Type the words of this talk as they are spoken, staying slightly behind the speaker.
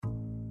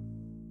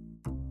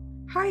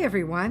Hi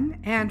everyone,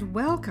 and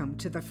welcome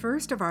to the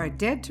first of our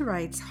Dead to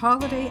Rights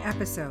holiday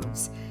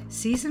episodes,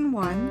 Season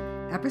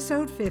 1,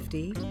 Episode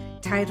 50,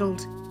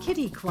 titled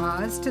Kitty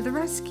Claus to the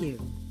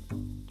Rescue.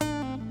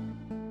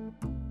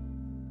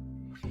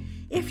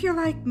 If you're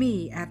like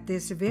me at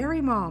this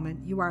very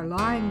moment, you are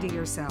lying to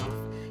yourself,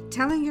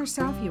 telling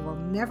yourself you will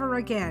never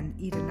again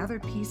eat another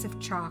piece of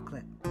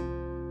chocolate.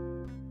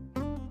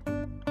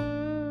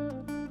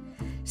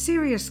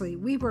 Seriously,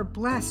 we were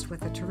blessed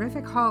with a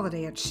terrific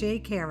holiday at Chez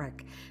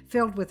Carrick,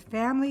 filled with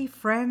family,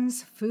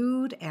 friends,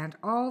 food, and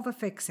all the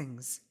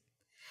fixings.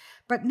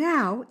 But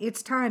now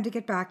it's time to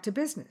get back to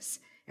business,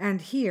 and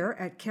here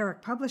at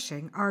Carrick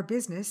Publishing, our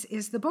business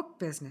is the book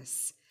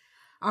business.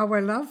 Our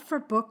love for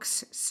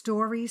books,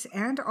 stories,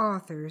 and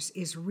authors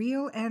is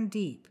real and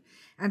deep,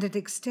 and it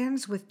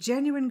extends with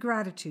genuine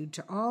gratitude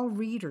to all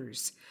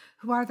readers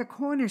who are the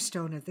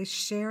cornerstone of this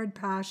shared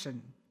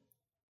passion.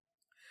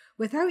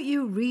 Without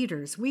you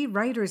readers, we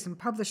writers and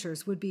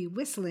publishers would be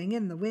whistling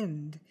in the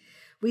wind.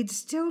 We'd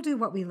still do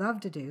what we love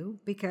to do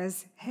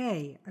because,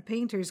 hey, a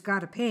painter's got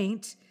to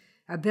paint,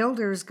 a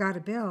builder's got to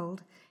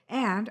build,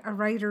 and a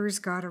writer's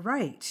got to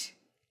write.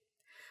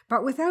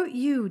 But without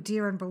you,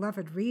 dear and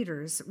beloved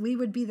readers, we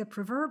would be the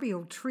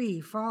proverbial tree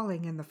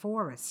falling in the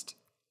forest.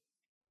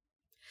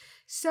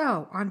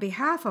 So, on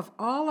behalf of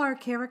all our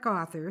Carrick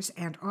authors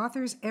and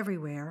authors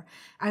everywhere,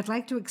 I'd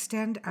like to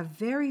extend a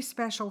very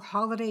special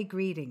holiday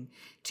greeting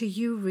to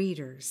you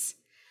readers.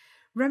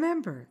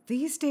 Remember,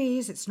 these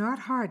days it's not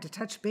hard to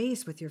touch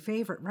base with your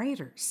favorite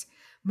writers.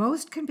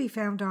 Most can be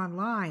found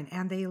online,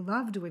 and they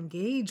love to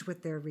engage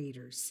with their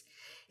readers.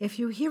 If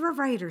you hear a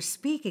writer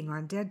speaking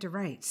on Dead to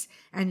Rights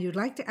and you'd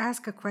like to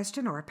ask a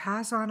question or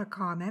pass on a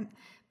comment,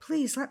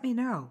 please let me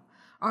know.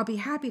 I'll be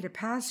happy to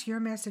pass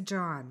your message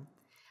on.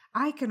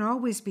 I can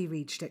always be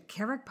reached at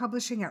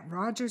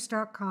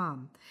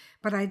carrickpublishing@rogers.com,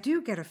 but I do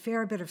get a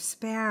fair bit of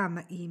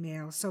spam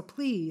email, so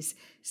please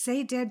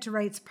say Dead to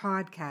Rights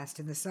Podcast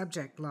in the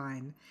subject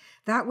line.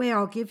 That way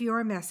I'll give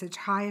your message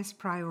highest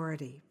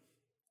priority.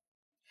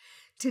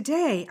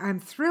 Today, I'm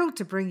thrilled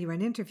to bring you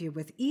an interview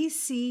with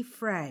E.C.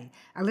 Frey,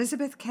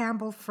 Elizabeth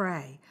Campbell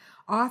Frey,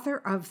 author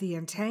of The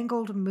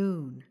Entangled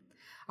Moon.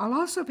 I'll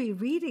also be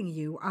reading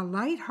you a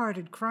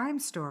light-hearted crime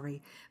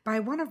story by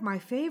one of my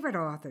favorite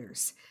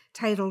authors,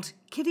 titled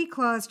Kitty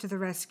Claus to the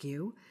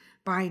Rescue,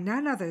 by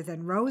none other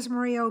than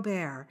Rosemary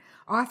Aubert,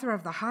 author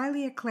of the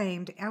highly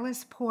acclaimed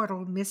Ellis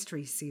Portal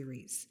mystery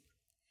series.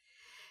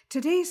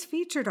 Today's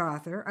featured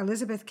author,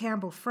 Elizabeth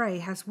Campbell Frey,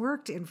 has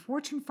worked in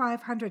Fortune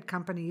 500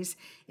 companies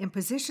in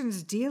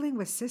positions dealing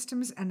with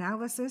systems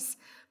analysis,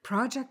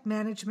 project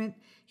management,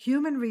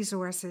 human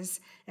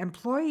resources,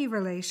 employee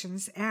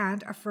relations,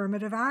 and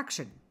affirmative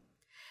action.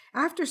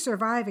 After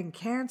surviving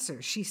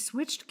cancer, she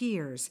switched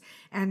gears,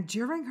 and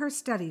during her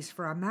studies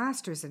for a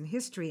master's in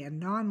history and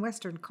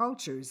non-Western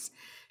cultures,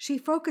 she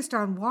focused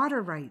on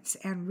water rights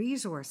and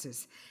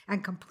resources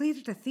and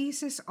completed a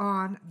thesis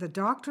on the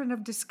doctrine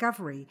of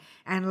discovery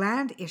and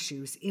land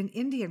issues in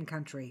Indian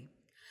country.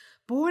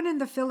 Born in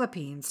the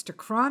Philippines to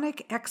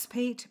chronic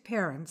expat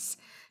parents,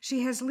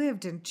 she has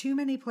lived in too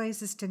many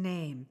places to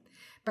name,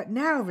 but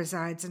now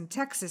resides in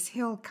Texas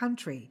Hill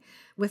Country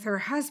with her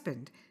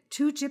husband,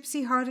 2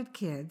 gypsy-hearted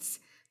kids,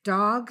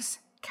 dogs,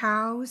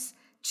 cows,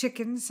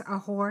 chickens, a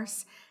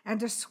horse,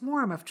 and a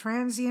swarm of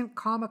transient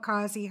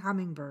kamikaze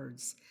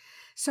hummingbirds.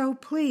 So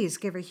please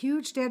give a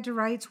huge Dead to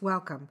Rights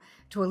welcome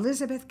to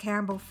Elizabeth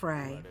Campbell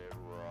Frey.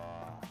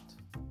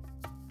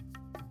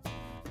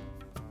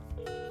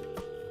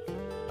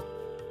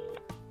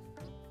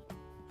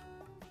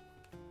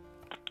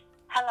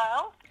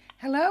 Hello?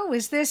 Hello,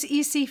 is this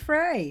E.C.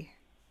 Frey?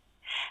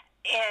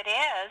 It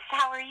is.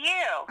 How are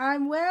you?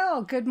 I'm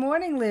well. Good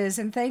morning, Liz,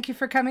 and thank you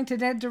for coming to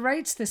Dead to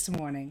Rights this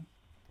morning.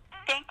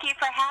 Thank you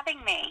for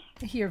having me.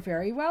 You're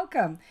very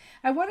welcome.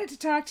 I wanted to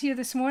talk to you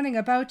this morning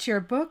about your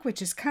book,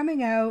 which is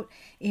coming out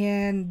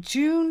in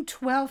June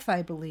 12th,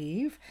 I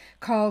believe,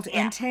 called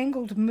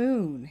Entangled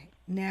Moon.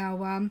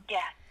 Now,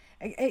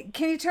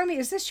 can you tell me,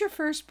 is this your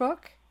first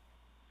book?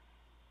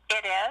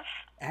 It is.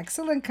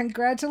 Excellent.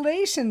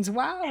 Congratulations.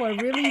 Wow, a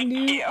really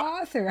new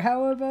author.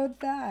 How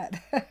about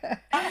that?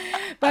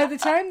 By the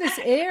time this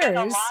airs... It's been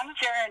a long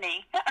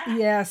journey.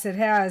 Yes, it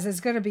has. It's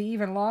going to be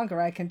even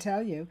longer, I can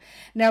tell you.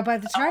 Now, by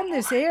the time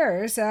this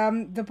airs,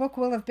 the book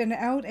will have been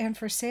out and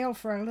for sale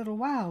for a little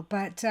while.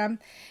 But,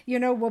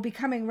 we'll be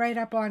coming right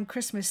up on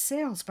Christmas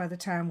sales by the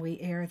time we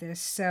air this.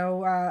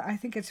 So I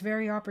think it's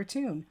very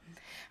opportune.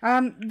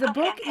 The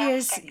book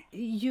fantastic.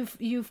 is,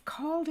 you've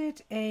called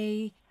it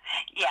a...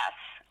 Yes.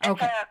 It's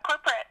a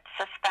corporate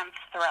suspense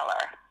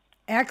thriller.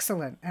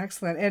 Excellent,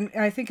 excellent. And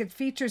I think it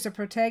features a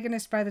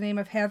protagonist by the name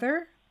of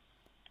Heather?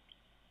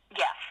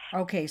 Yes.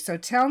 Okay, so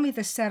tell me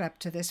the setup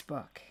to this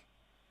book.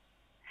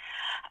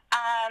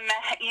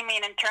 You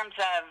mean in terms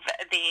of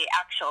the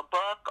actual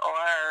book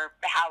or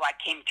how I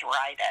came to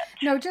write it?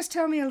 No, just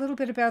tell me a little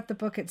bit about the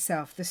book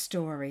itself, the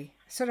story,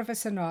 sort of a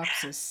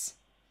synopsis.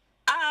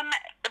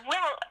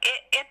 Well,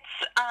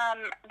 it's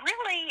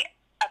really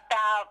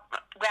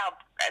well,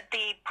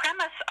 the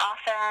premise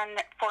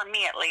often, for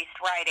me at least,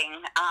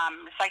 writing,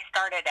 so I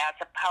started as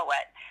a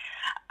poet.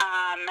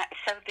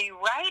 So the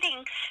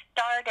writing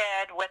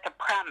started with a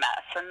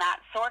premise, and that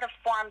sort of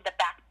formed the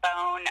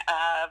backbone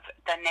of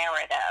the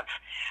narrative.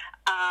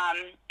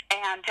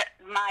 And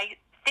my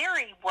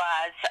theory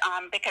was,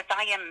 because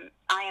I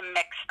am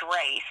mixed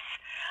race,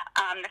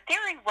 the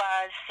theory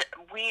was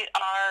we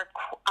are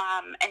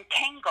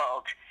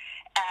entangled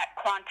at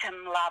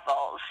quantum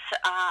levels.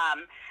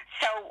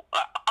 So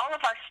all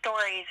of our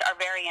stories are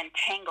very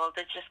entangled.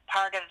 It's just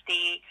part of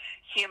the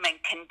human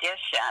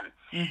condition.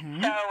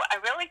 Mm-hmm. So I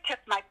really took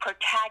my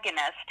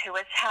protagonist, who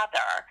is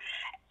Heather,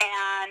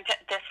 and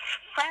this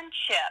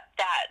friendship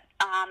that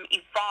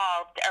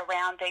evolved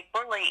around a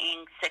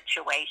bullying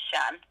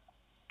situation,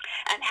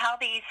 and how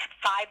these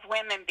 5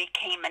 women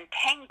became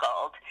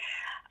entangled.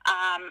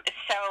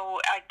 So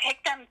I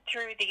take them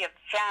through the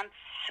events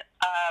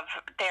of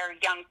their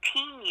young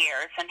teen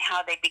years and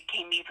how they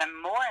became even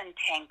more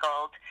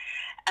entangled.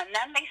 And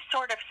then they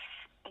sort of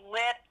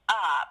split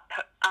up.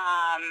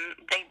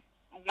 They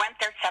went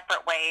their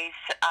separate ways.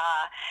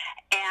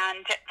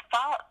 And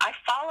I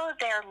follow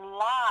their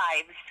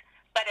lives,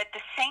 but at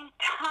the same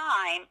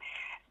time,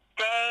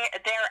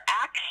 their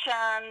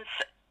actions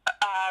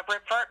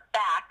revert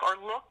back or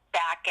look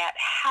back at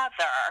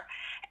Heather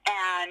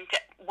and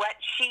what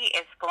she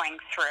is going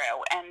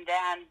through. And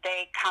then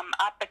they come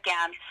up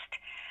against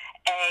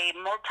a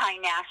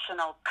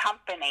multinational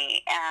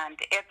company and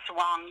its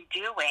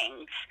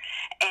wrongdoings,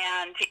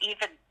 and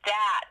even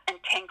that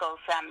entangles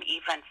them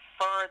even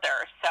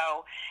further.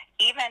 So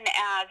even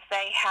as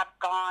they have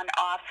gone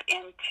off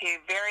into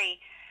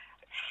very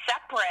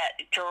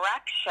separate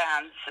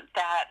directions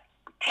that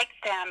take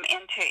them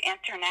into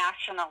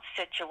international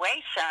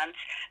situations,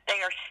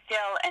 they are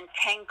still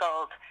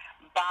entangled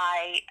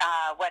by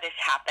what is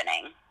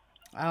happening.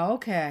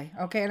 Okay.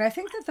 And I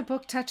think that the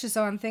book touches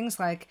on things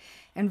like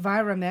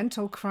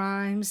environmental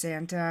crimes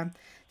and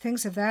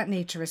things of that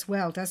nature as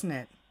well, doesn't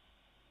it?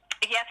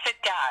 Yes, it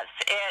does.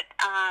 It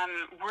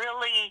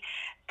really,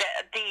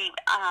 the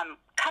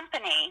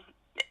company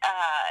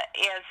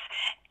is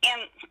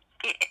in.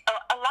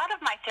 A lot of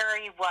my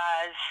theory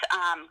was,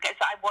 because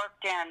I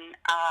worked in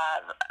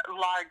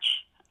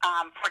large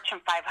Fortune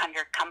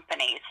 500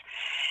 companies,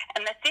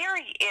 and the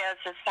theory is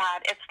that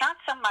it's not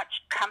so much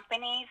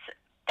companies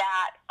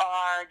that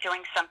are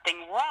doing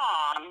something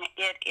wrong,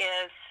 it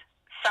is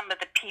some of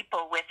the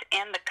people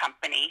within the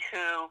company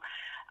who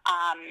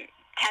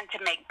tend to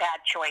make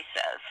bad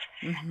choices.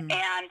 Mm-hmm.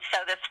 And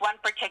so this one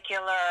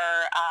particular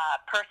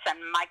person,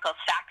 Michael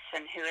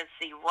Saxon, who is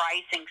the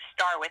rising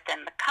star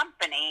within the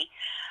company,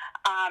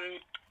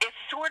 is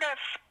sort of,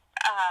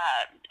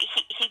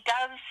 he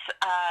does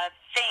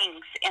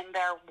things in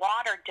their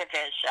water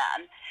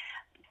division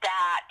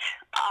that,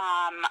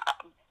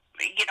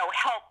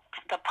 help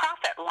the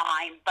profit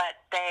line, but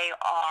they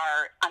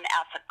are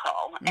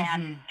unethical mm-hmm.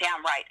 and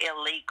downright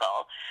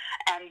illegal.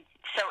 And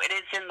so it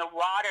is in the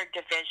water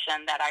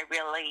division that I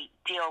really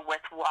deal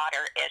with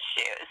water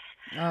issues.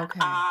 Okay.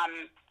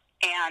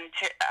 And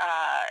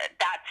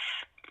that's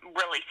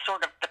really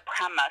sort of the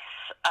premise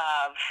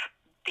of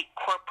the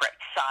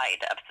corporate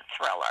side of the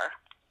thriller.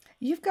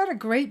 You've got a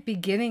great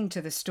beginning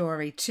to the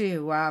story,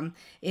 too.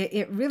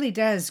 It really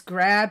does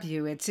grab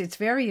you. It's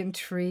very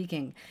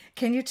intriguing.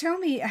 Can you tell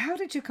me, how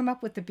did you come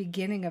up with the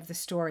beginning of the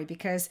story?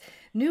 Because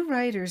new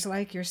writers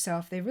like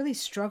yourself, they really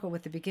struggle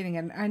with the beginning.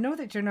 And I know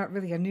that you're not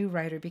really a new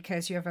writer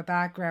because you have a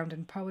background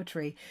in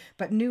poetry,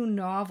 but new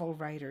novel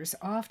writers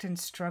often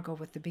struggle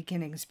with the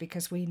beginnings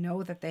because we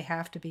know that they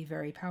have to be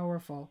very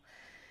powerful.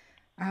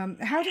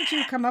 How did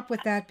you come up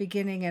with that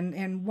beginning,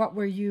 and what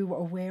were you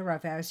aware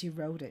of as you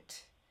wrote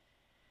it?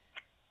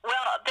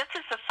 Well, this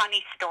is a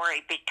funny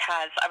story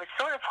because I was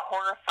sort of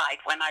horrified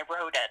when I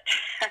wrote it.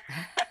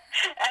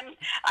 And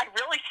I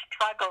really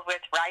struggled with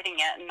writing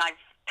it, and I've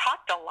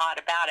talked a lot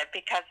about it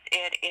because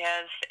it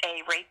is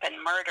a rape and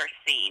murder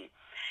scene.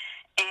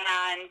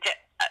 And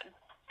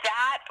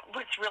that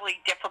was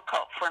really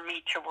difficult for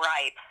me to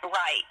write.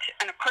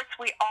 And of course,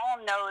 we all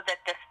know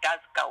that this does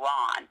go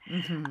on.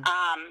 Mm-hmm.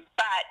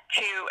 But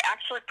to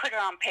actually put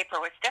it on paper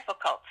was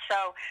difficult.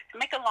 So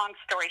to make a long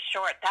story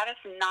short, that is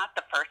not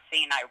the first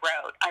scene I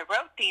wrote. I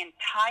wrote the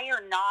entire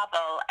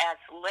novel as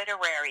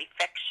literary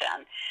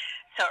fiction.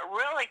 So it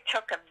really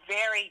took a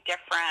very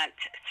different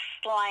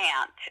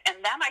slant.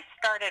 And then I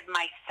started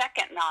my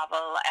second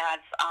novel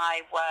as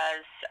I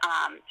was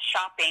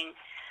shopping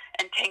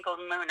Entangled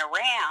Moon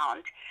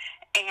around,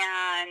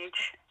 and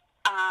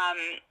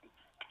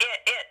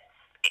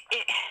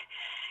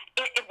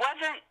it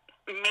wasn't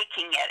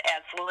making it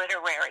as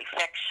literary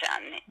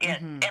fiction.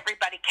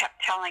 Everybody kept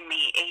telling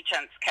me,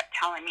 agents kept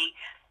telling me,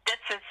 this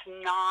is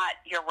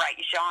not your right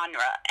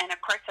genre. And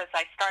of course, as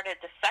I started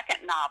the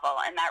second novel,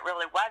 and that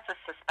really was a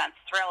suspense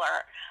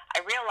thriller,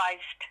 I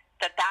realized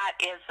that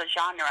is the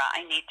genre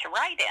I need to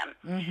write in.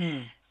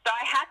 Mm-hmm. So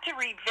I had to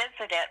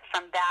revisit it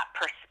from that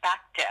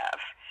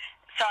perspective.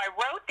 So I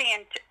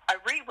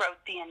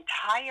rewrote the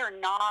entire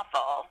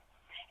novel,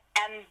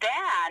 and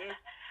then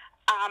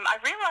I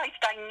realized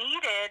I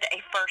needed a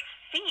first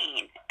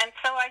scene. And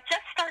so I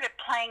just started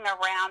playing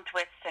around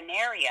with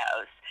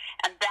scenarios,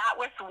 and that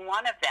was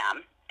one of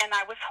them. And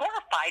I was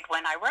horrified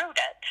when I wrote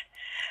it.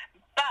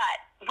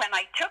 But when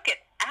I took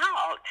it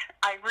out,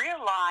 I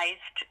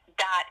realized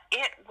that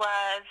it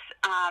was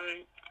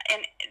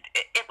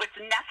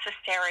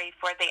necessary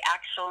for the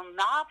actual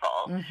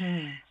novel,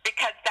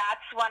 because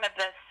that's one of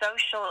the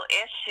social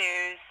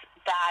issues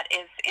that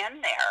is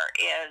in there,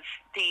 is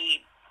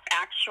the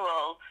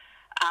actual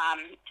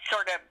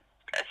sort of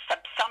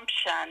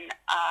subsumption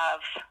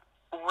of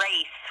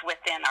race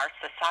within our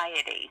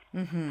society.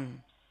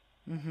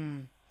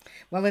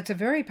 Well, it's a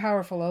very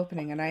powerful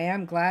opening, and I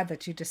am glad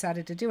that you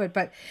decided to do it.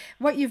 But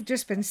what you've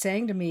just been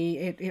saying to me,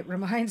 it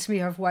reminds me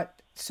of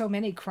what so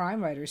many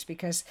crime writers,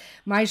 because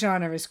my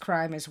genre is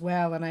crime as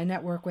well, and I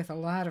network with a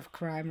lot of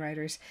crime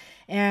writers,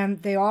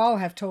 and they all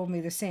have told me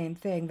the same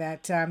thing,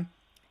 that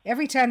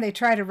every time they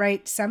try to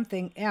write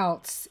something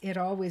else, it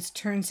always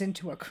turns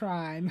into a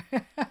crime.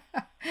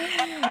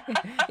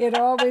 It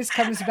always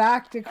comes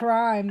back to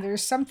crime.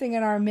 There's something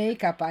in our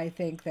makeup, I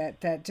think,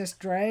 that just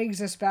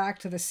drags us back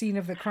to the scene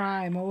of the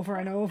crime over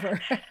and over.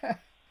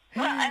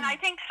 Well, and I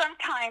think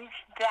sometimes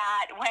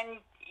that when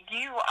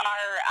you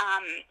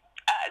are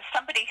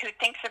somebody who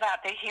thinks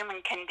about the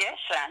human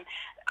condition,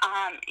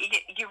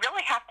 you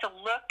really have to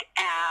look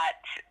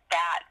at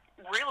that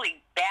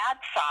really bad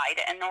side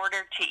in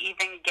order to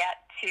even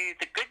get to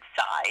the good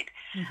side.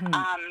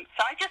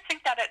 So I just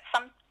think that it's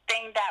something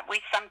that we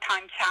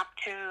sometimes have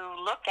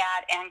to look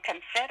at and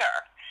consider.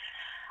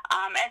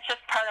 It's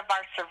just part of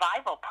our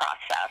survival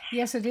process.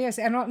 Yes, it is.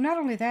 And not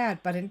only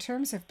that, but in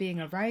terms of being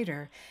a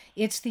writer,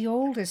 it's the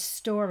oldest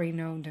story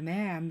known to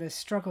man, the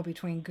struggle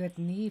between good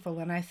and evil.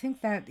 And I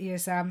think that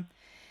is...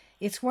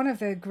 it's one of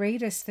the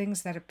greatest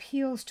things that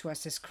appeals to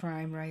us as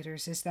crime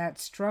writers, is that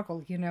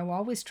struggle,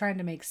 always trying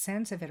to make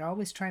sense of it,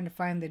 always trying to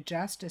find the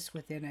justice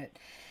within it.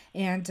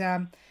 And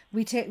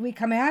we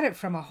come at it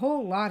from a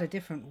whole lot of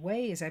different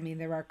ways. I mean,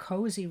 there are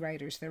cozy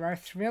writers, there are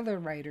thriller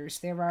writers,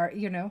 there are,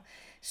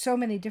 so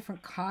many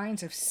different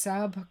kinds of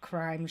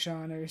sub-crime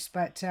genres,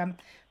 but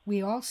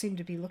we all seem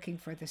to be looking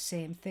for the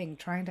same thing,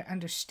 trying to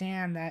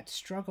understand that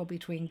struggle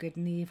between good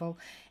and evil,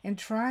 and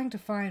trying to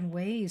find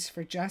ways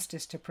for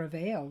justice to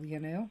prevail,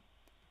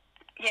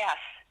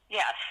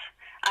 Yes,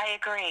 I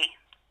agree.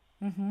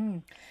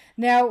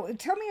 Now,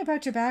 tell me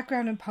about your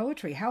background in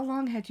poetry. How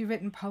long had you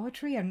written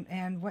poetry,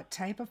 and what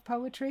type of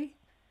poetry?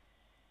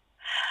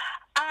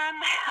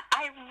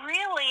 I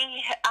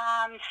really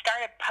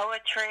started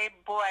poetry,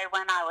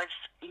 when I was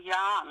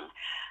young.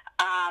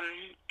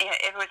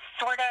 It was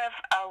sort of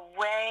a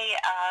way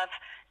of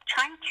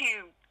trying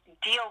to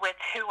deal with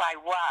who I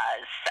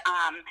was,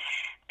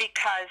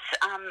 because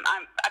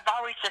I've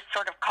always just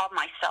sort of called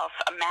myself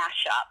a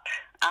mashup.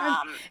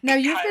 Now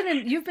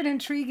you've been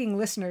intriguing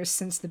listeners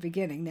since the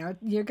beginning. Now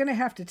you're going to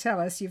have to tell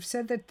us. You've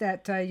said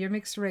that you're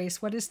mixed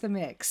race. What is the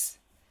mix?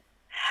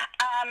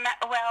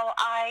 Well,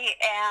 I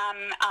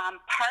am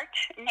part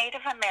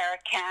Native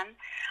American.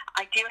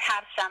 I do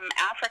have some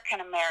African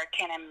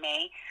American in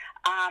me,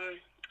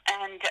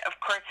 and of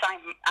course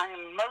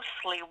I'm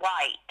mostly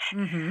white.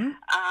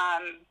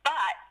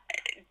 But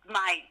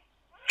my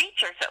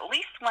features, at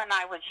least when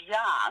I was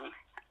young,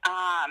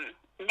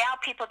 now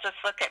people just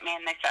look at me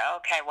and they say,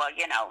 okay, well,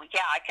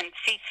 I can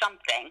see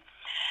something.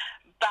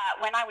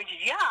 But when I was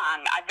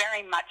young, I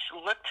very much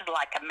looked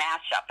like a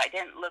mashup. I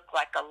didn't look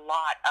like a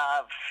lot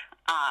of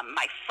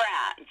my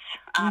friends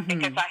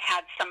because I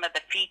had some of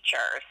the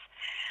features.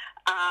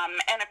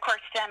 And, of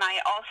course, then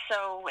I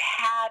also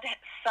had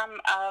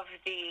some of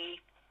the,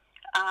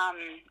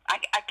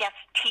 I guess,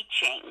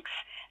 teachings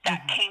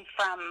that came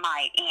from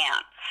my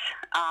aunts.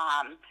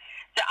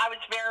 So I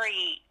was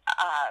very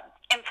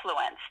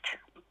influenced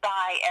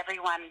by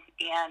everyone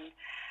in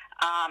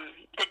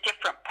the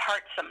different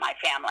parts of my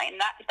family. And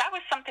that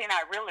was something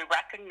I really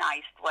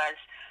recognized, was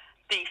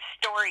the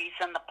stories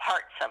and the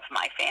parts of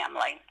my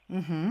family.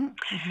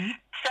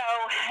 So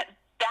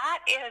that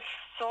is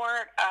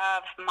sort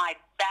of my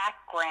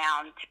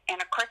background.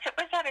 And, of course, it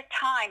was at a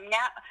time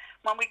now,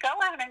 when we go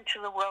out into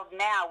the world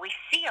now, we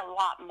see a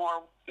lot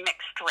more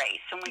mixed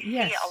race, and we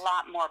see a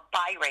lot more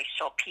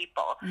biracial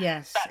people.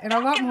 Yes, but and a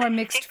lot more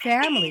mixed 60s,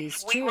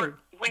 families, too.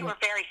 We were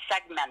very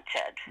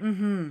segmented.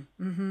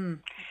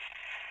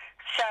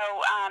 So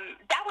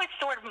that was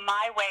sort of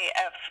my way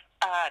of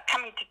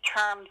coming to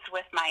terms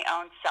with my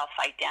own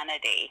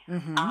self-identity.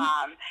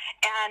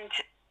 And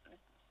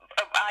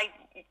I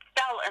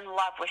fell in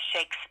love with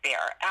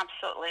Shakespeare,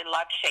 absolutely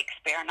loved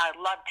Shakespeare, and I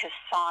loved his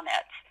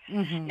sonnets.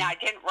 Now, I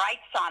didn't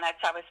write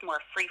sonnets. I was more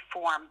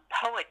free-form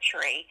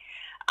poetry.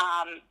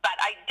 But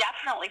I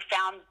definitely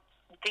found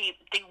the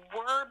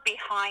word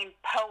behind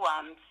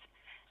poems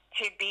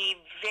to be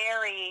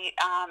very,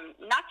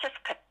 not just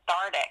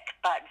cathartic,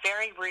 but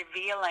very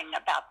revealing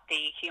about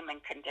the human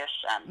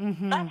condition.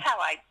 That's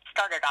how I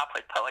started off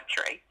with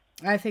poetry.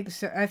 I think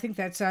so. I think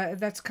that's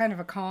kind of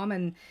a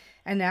common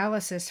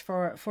analysis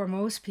for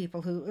most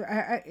people who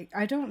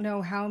I don't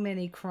know how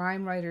many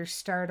crime writers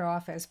start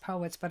off as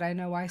poets, but I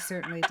know I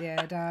certainly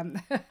did.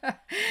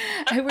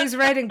 I was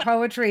writing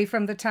poetry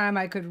from the time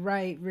I could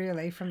write,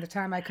 really, from the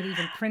time I could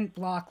even print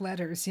block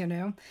letters, you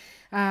know.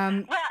 Well,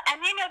 and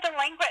you know, the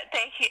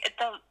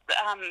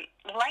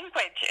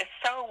language is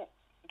so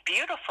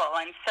beautiful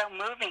and so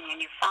moving,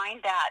 and you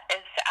find that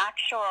as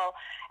actual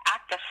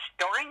act of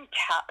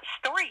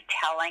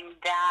storytelling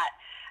that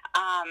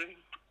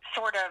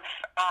sort of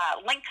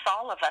links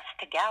all of us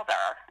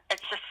together.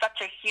 It's just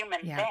such a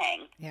human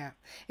thing. Yeah,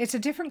 it's a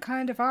different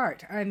kind of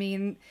art. I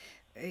mean,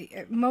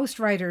 most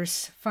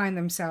writers find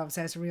themselves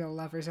as real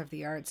lovers of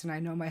the arts, and I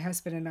know my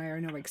husband and I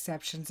are no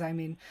exceptions. I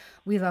mean,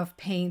 we love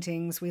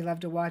paintings, we love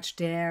to watch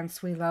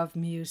dance, we love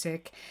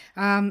music.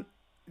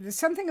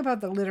 Something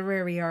about the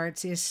literary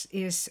arts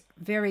is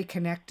very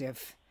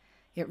connective.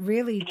 It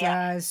really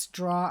does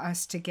draw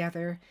us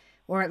together,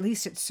 or at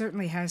least it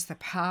certainly has the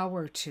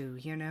power to,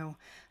 you know.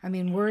 I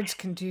mean, words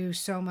can do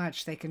so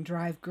much. They can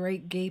drive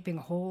great gaping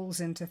holes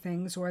into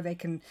things, or they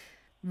can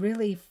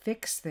really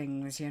fix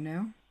things, you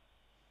know.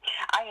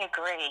 I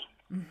agree.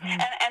 Mm-hmm.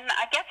 And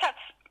I guess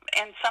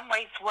that's in some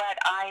ways what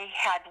I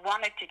had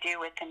wanted to do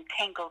with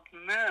Entangled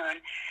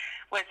Moon,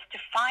 was to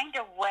find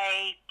a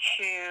way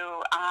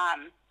to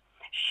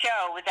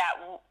show that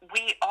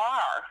we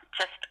are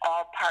just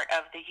all part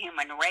of the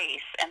human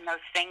race, and those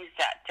things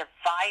that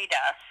divide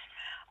us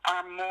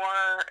are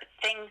more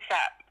things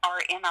that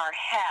are in our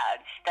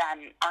heads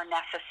than are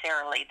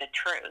necessarily the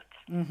truth.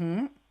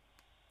 Mm-hmm.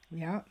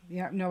 Yeah.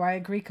 No, I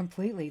agree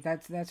completely.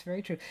 That's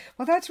very true.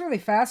 Well, that's really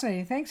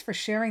fascinating. Thanks for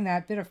sharing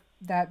that bit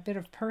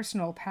of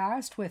personal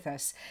past with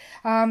us,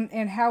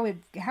 and how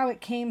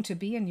it came to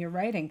be in your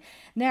writing.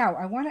 Now,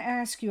 I want to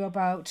ask you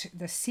about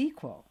the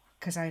sequel,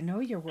 because I know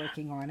you're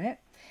working on it.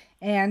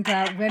 And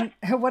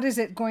what is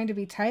it going to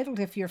be titled,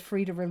 if you're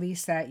free to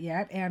release that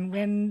yet? And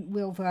when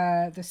will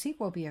the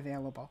sequel be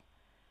available?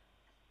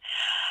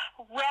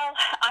 Well,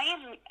 I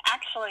am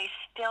actually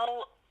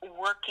still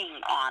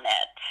working on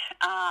it.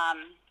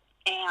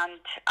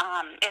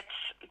 It's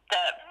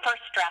the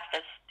first draft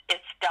is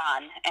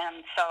done,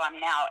 and so I'm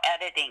now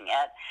editing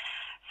it.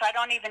 So I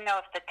don't even know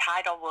if the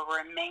title will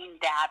remain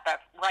that,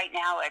 but right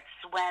now it's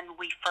When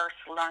We First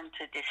Learn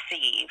to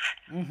Deceive.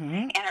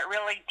 Mm-hmm. And it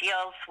really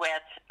deals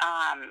with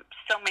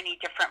so many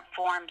different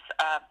forms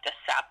of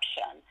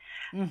deception.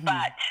 Mm-hmm.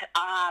 But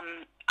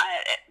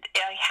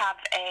I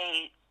have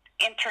a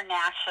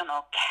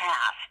international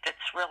cast.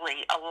 It's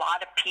really a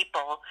lot of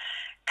people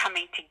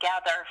coming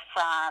together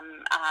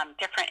from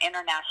different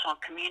international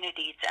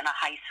communities in a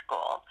high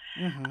school.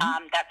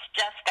 Mm-hmm. That's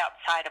just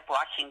outside of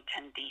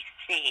Washington,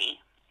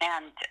 D.C.,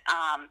 and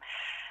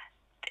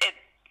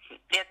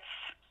it's,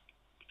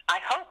 I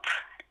hope,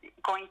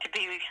 going to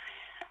be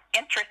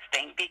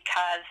interesting,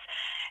 because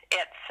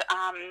it's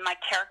my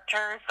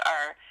characters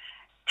are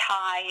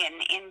Thai and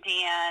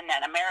Indian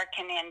and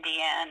American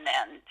Indian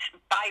and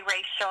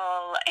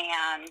biracial,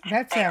 and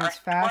that sounds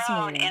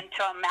fascinating. Thrown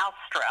into a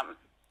maelstrom.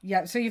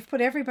 Yeah, so you've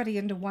put everybody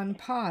into one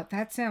pot.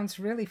 That sounds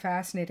really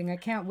fascinating. I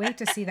can't wait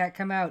to see that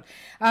come out.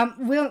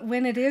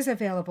 When it is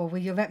available, will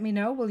you let me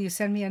know? Will you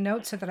send me a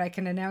note so that I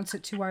can announce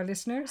it to our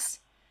listeners?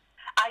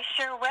 I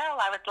sure will.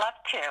 I would love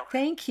to.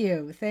 Thank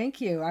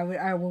you.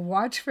 I will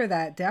watch for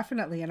that,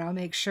 definitely, and I'll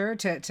make sure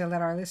to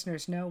let our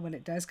listeners know when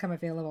it does come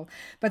available.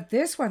 But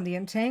this one, The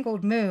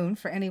Entangled Moon,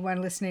 for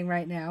anyone listening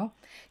right now,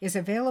 is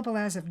available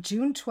as of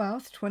June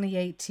 12th,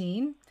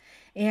 2018.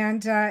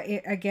 And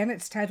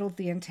it's titled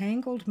The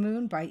Entangled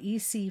Moon by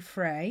E.C.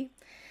 Frey.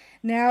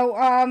 Now,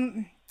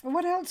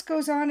 what else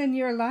goes on in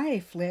your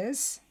life,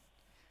 Liz?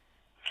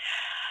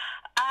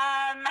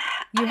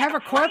 You have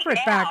a corporate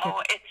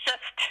background.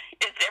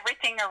 It's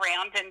everything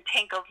around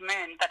Entangled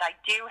Moon, but I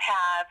do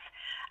have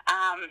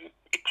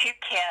 2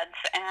 kids,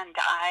 and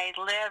I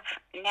live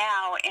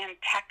now in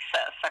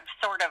Texas. I've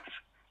sort of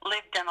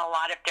lived in a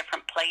lot of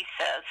different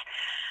places.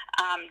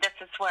 This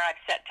is where I've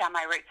set down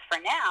my roots for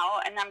now,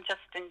 and I'm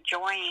just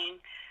enjoying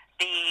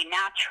the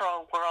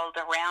natural world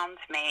around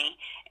me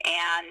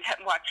and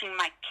watching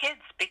my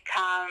kids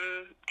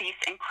become these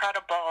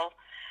incredible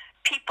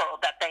people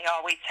that they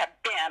always have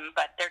been,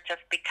 but they're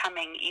just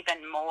becoming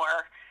even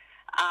more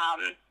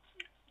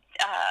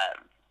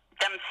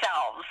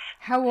themselves.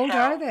 How old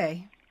are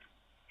they?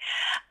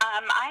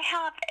 I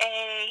have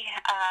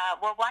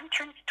one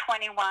turns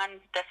 21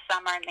 this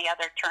summer, and the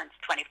other turns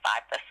 25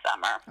 this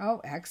summer.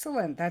 Oh,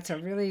 excellent. That's a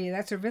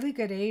really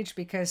good age,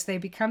 because they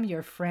become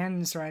your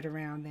friends right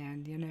around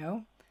then, you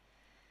know?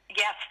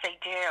 Yes, they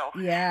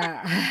do.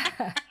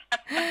 Yeah.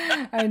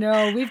 I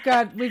know. We've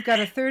got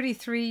a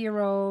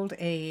 33-year-old,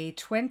 a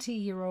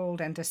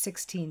 20-year-old, and a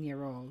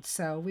 16-year-old.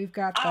 So we've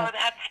got that's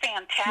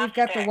fantastic. We've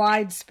got the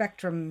wide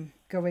spectrum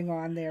going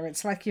on there.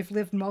 It's like you've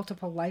lived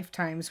multiple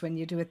lifetimes when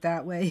you do it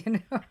that way, you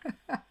know.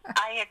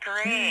 I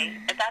agree.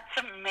 That's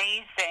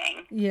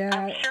amazing. Yeah.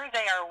 I'm sure they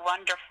are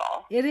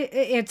wonderful.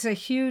 It's a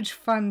huge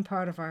fun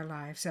part of our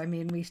lives. I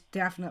mean, we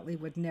definitely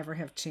would never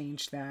have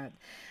changed that.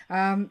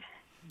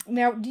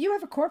 Now, do you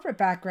have a corporate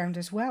background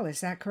as well?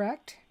 Is that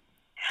correct?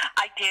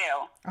 I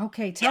do.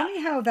 Okay, tell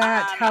me how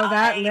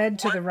that led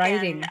to the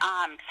writing. In,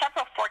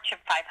 several Fortune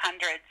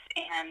 500s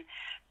in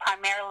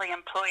primarily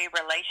employee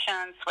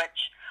relations,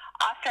 which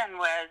often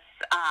was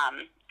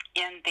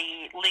in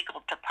the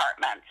legal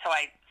department. So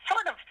I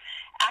sort of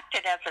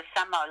acted as a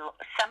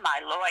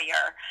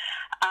semi-lawyer.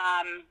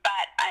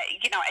 But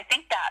I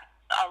think that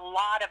a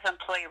lot of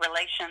employee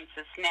relations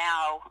is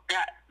now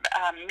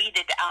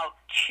meted out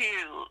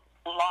to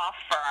law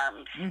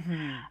firms.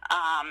 Mm-hmm.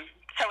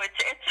 So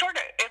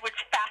it was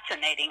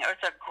fascinating. It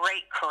was a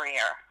great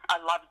career. I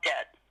loved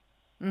it.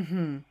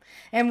 Mm-hmm.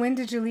 And when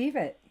did you leave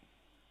it?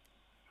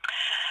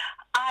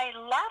 I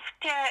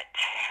left it,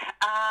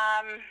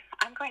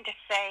 I'm going to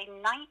say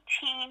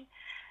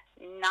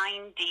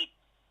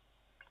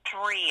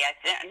 1993,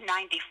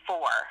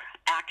 94,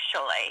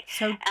 actually.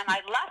 And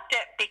I left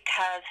it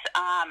because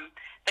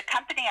the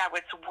company I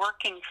was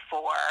working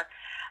for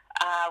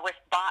was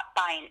bought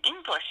by an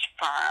English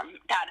firm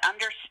that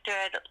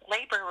understood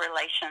labor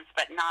relations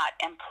but not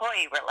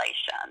employee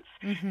relations.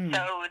 Mm-hmm.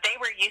 So they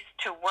were used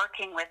to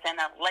working within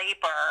a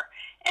labor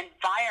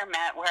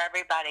environment where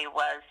everybody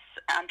was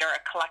under a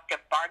collective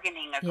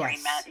bargaining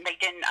agreement, and they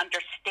didn't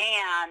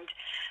understand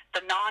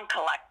the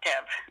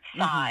non-collective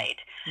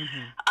side.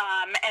 Mm-hmm.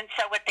 And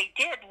so what they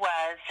did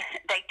was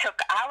they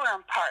took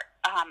our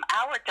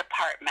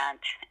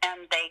department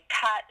and they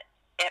cut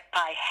it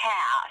by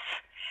half.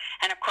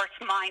 And, of course,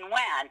 mine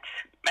went,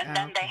 and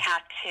then they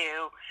had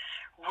to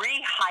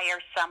rehire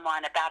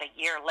someone about a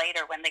year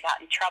later when they got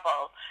in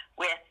trouble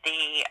with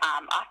the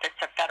Office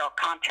of Federal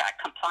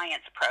Contract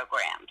Compliance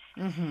Programs,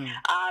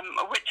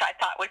 which I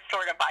thought was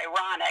sort of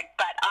ironic.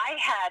 But I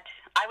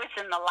was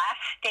in the last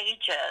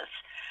stages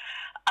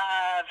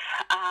of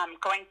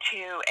going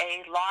to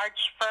a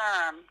large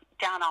firm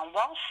down on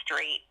Wall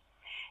Street,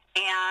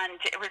 and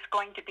it was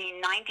going to be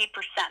 90%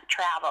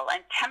 travel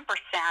and 10%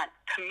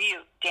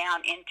 commute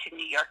down into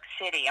New York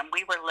City. And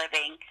we were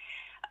living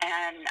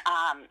in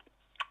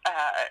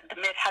the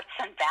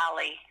mid-Hudson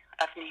Valley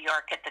of New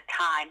York at the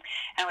time.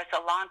 And it was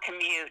a long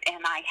commute.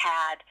 And I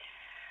had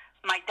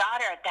my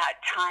daughter at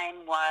that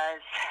time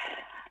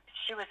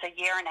she was a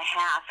year and a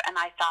half. And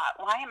I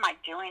thought, why am I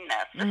doing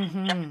this? This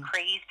is just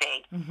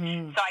crazy.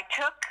 Mm-hmm. So I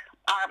took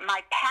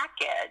my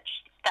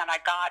package that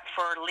I got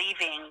for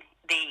leaving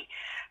the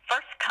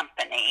first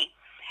company,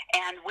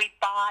 and we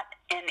bought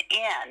an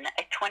inn,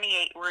 a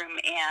 28-room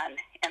inn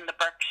in the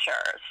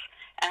Berkshires,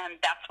 and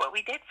that's what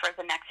we did for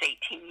the next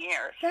 18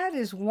 years. That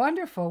is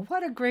wonderful.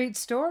 What a great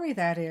story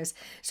that is.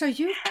 So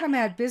you've come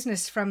at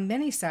business from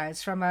many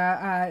sides, from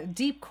a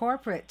deep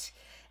corporate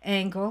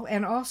angle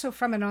and also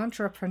from an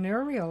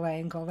entrepreneurial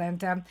angle.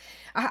 And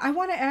I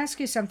want to ask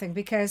you something,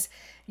 because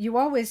you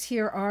always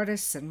hear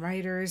artists and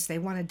writers, they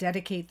want to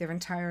dedicate their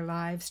entire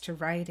lives to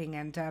writing,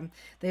 and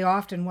they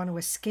often want to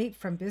escape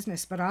from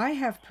business. But I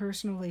have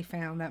personally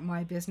found that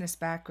my business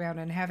background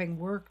and having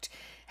worked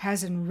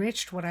has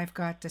enriched what I've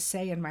got to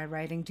say in my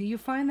writing. Do you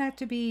find that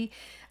to be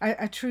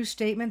a true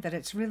statement, that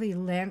it's really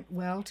lent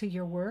well to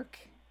your work?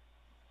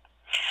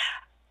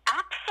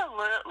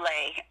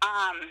 Absolutely.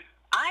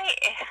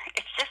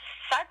 It's just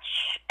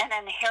such an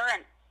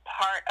inherent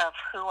part of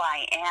who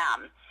I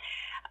am.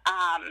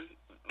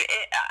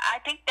 I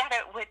think that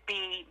it would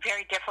be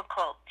very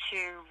difficult to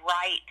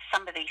write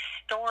some of these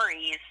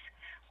stories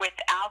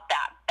without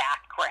that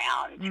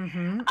background.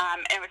 Mm-hmm.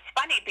 It was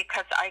funny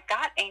because I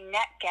got a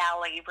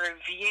NetGalley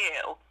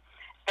review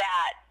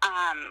that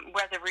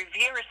where the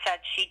reviewer said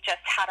she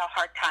just had a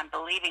hard time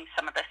believing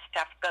some of the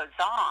stuff goes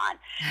on.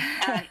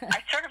 And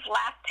I sort of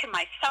laughed to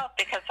myself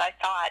because I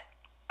thought,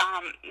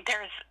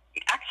 there's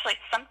actually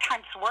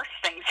sometimes worse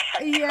things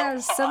that go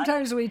on.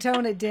 Sometimes we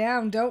tone it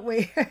down, don't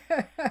we?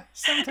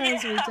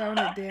 Sometimes we tone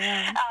it down.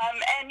 And,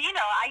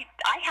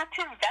 I had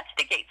to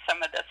investigate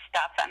some of this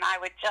stuff, and I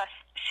would just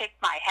shake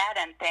my head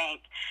and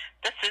think,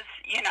 this is,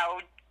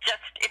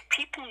 just if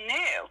people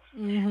knew.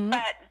 Mm-hmm.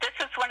 But this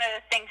is one of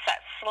the things that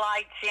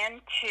slides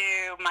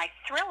into my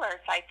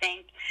thrillers, I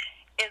think,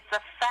 is the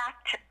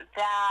fact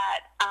that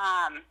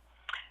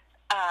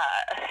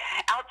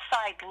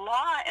outside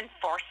law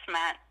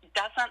enforcement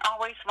doesn't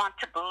always want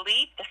to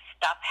believe the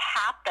stuff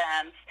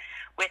happens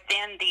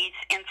within these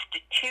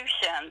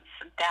institutions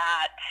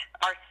that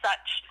are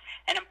such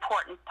an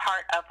important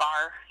part of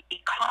our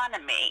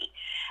economy.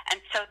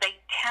 And so they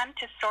tend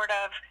to sort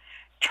of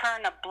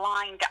turn a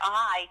blind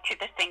eye to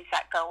the things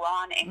that go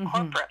on in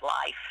corporate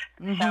life.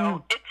 Mm-hmm.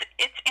 So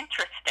it's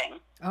interesting.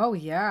 Oh,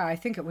 yeah. I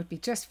think it would be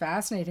just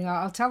fascinating.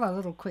 I'll tell a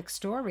little quick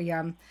story.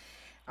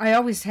 I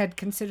always had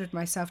considered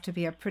myself to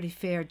be a pretty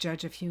fair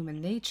judge of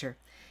human nature.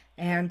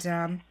 And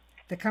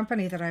the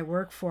company that I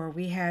work for,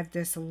 we had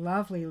this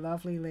lovely,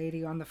 lovely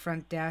lady on the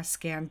front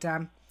desk,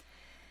 and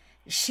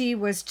she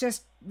was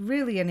just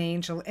really an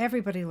angel.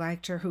 Everybody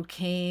liked her who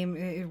came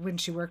when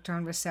she worked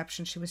on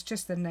reception. She was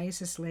just the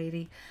nicest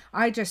lady.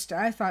 I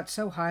thought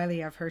so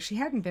highly of her. She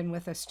hadn't been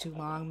with us too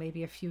long,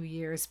 maybe a few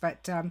years,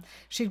 but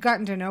she'd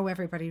gotten to know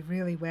everybody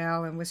really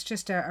well and was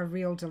just a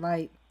real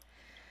delight.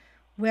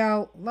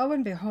 Well, lo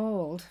and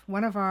behold,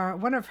 one of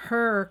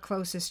her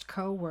closest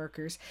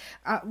co-workers.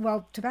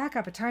 Well, to back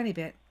up a tiny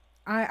bit,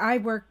 I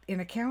worked in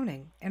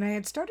accounting, and I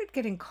had started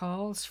getting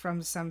calls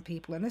from some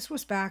people, and this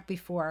was back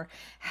before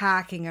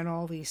hacking and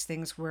all these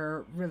things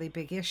were really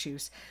big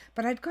issues.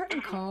 But I'd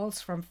gotten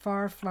calls from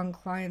far-flung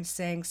clients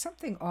saying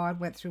something odd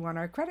went through on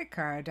our credit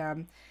card.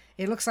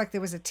 It looks like there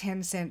was a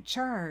 10-cent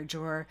charge,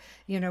 or,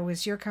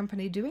 is your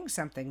company doing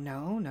something?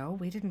 No,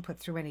 we didn't put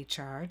through any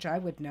charge. I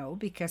would know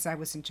because I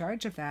was in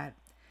charge of that.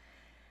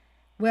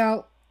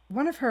 Well,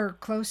 one of her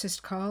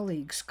closest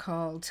colleagues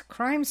called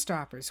Crime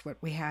Stoppers, what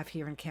we have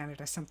here in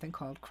Canada, something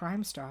called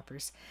Crime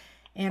Stoppers.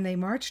 And they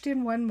marched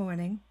in one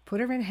morning, put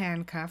her in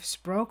handcuffs,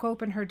 broke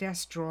open her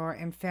desk drawer,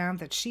 and found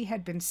that she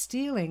had been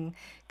stealing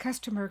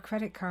customer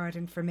credit card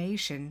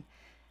information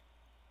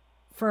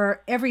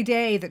for every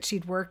day that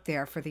she'd worked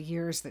there, for the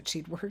years that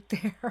she'd worked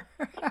there.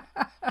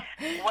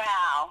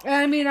 Wow.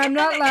 I mean, I'm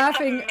not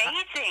laughing. It's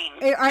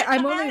amazing.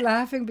 I'm only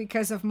laughing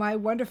because of my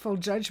wonderful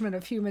judgment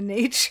of human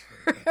nature.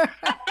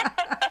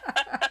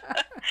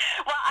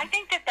 Well, I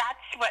think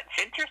that's what's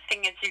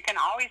interesting is you can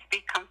always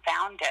be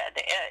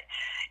confounded.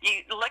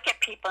 You look at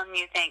people and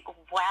you think,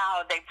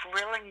 wow, they've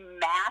really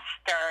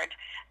mastered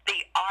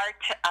the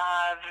art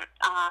of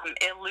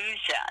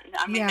illusion.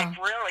 I mean, they've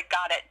really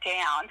got it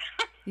down.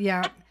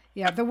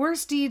 Yeah, the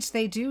worse deeds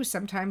they do,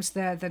 sometimes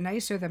the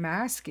nicer the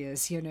mask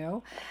is,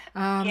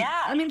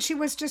 I mean, she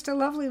was just a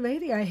lovely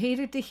lady. I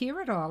hated to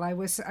hear it all. I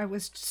was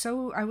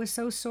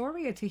so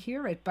sorry to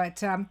hear it,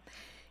 but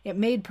it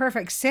made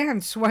perfect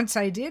sense once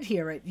I did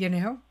hear it,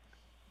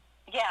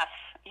 Yes,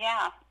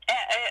 yeah.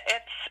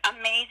 It's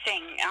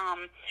amazing.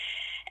 I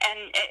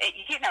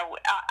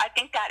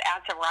think that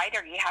as a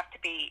writer, you have to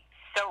be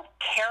so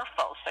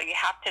careful. So you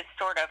have to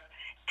sort of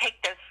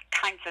take those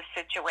kinds of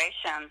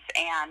situations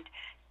and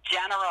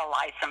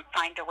generalize them,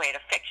 find a way to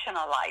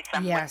fictionalize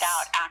them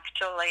without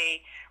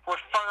actually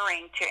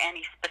referring to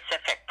any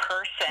specific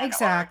person or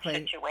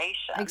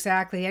situation.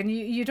 Exactly. And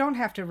you don't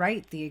have to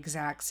write the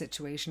exact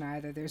situation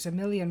either. There's a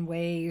million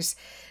ways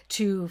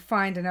to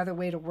find another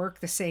way to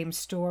work the same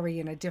story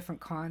in a different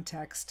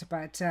context.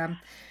 But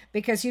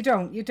because you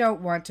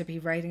don't want to be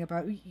writing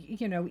about,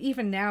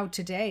 even now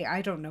today,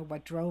 I don't know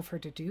what drove her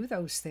to do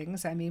those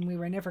things. I mean, we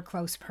were never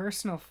close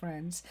personal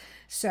friends.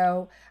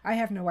 So I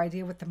have no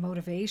idea what the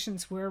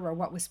motivations were or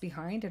what was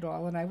behind it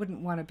all. And I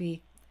wouldn't want to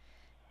be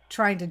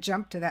trying to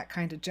jump to that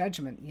kind of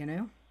judgment,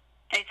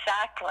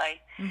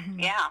 Exactly. Mm-hmm.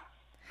 Yeah.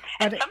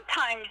 And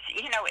sometimes,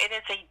 it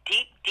is a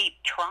deep, deep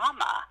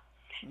trauma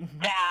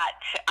that,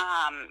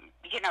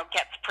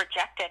 gets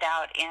projected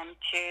out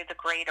into the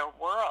greater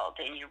world.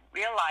 And you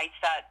realize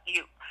that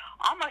you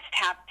almost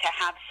have to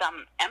have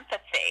some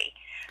empathy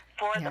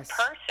for the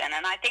person.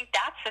 And I think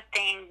that's the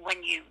thing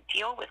when you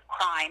deal with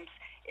crimes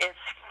is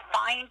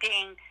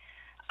finding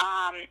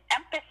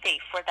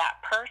empathy for that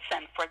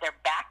person, for their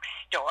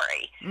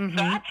backstory. So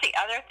that's the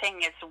other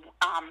thing is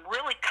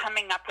really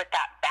coming up with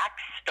that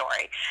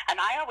backstory. And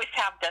I always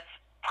have this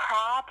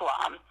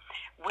problem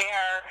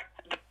where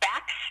the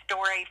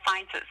backstory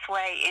finds its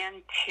way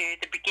into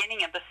the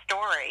beginning of the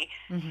story.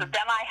 So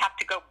then I have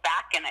to go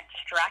back and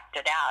extract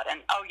it out.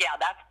 And,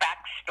 that's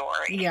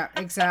backstory. Yeah,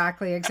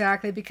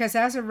 exactly. Because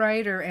as a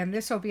writer, and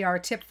this will be our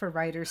tip for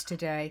writers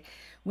today,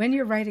 when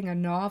you're writing a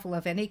novel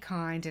of any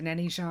kind in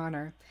any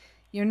genre,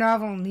 your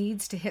novel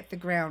needs to hit the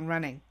ground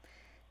running.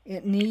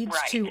 It needs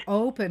to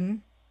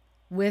open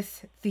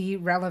with the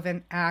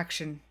relevant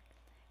action.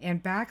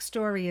 And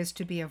backstory is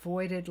to be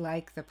avoided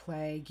like the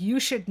plague. You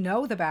should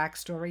know the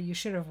backstory. You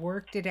should have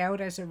worked it out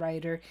as a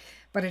writer,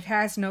 but it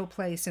has no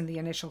place in the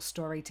initial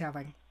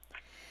storytelling.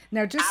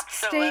 Now, just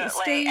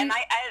stay. And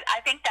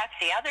I think that's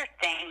the other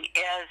thing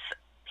is,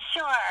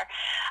 sure.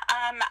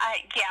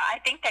 I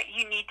think that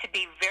you need to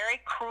be very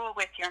cruel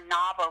with your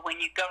novel when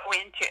you go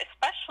into,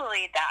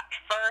 especially that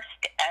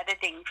first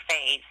editing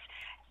phase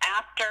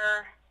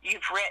after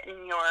you've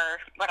written your,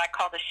 what I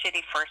call the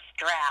shitty first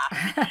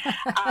draft.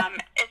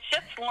 It's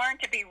just learn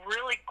to be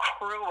really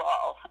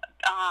cruel.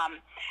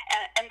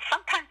 And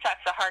sometimes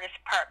that's the hardest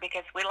part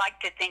because we like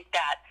to think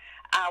that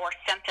our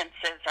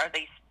sentences are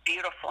these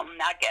beautiful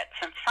nuggets.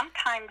 And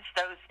sometimes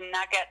those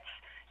nuggets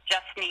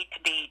just need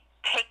to be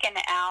taken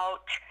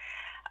out.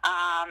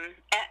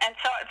 And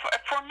so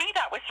for me,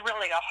 that was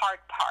really a hard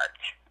part,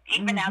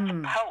 even as a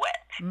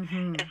poet,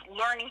 is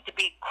learning to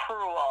be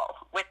cruel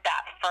with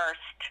that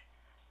first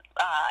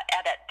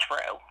edit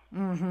through.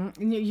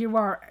 You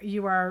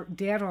are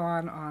dead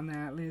on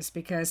that, Liz,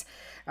 because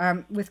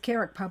with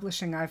Carrick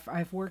Publishing,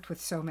 I've worked with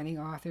so many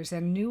authors,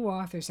 and new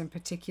authors in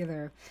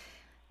particular.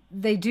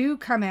 They do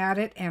come at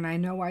it, and I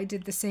know I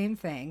did the same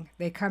thing.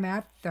 They come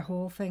at the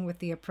whole thing with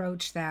the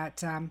approach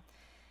that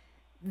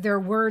their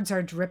words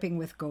are dripping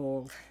with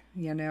gold,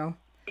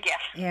 Yes.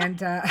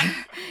 And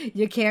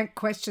you can't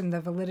question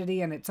the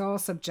validity, and it's all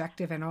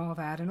subjective and all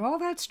that. And all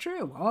that's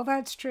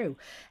true.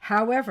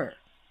 However,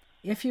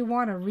 if you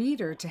want a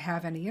reader to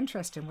have any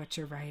interest in what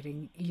you're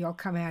writing, you'll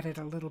come at it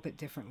a little bit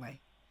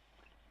differently.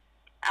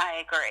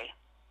 I agree.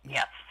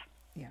 Yes.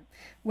 Yeah.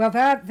 Well,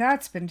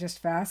 that's been just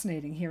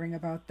fascinating hearing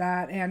about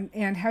that,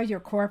 and how your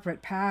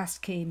corporate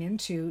past came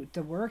into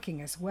the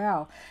working as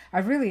well. I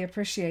really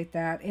appreciate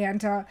that.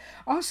 And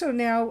also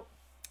now,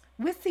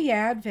 with the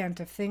advent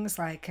of things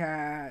like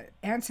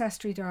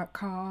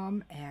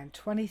Ancestry.com and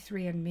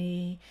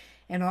 23andMe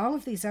and all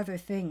of these other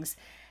things,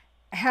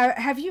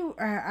 have you,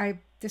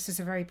 this is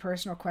a very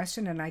personal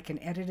question and I can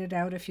edit it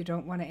out if you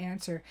don't want to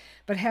answer,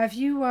 but have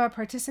you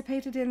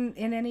participated in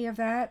any of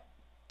that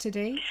to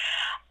date?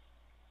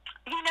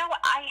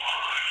 I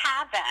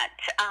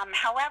haven't.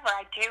 However,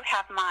 I do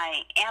have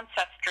my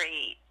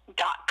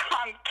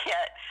Ancestry.com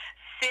kit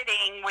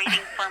sitting,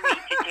 waiting for me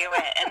to do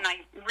it. And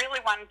I really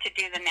wanted to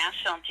do the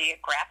National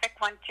Geographic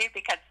one, too,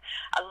 because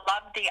I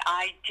love the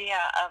idea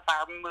of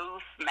our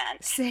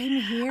movement.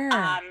 Same here.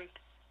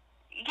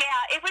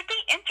 Yeah, it would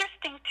be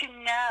interesting to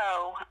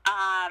know,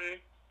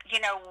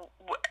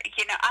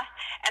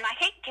 and I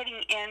hate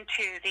getting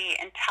into the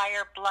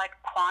entire blood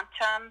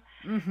quantum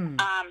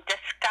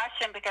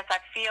discussion because I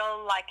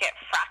feel like it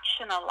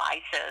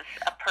fractionalizes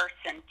a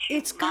person too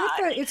much.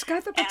 It's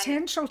got the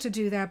potential to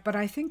do that, but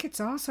I think it's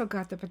also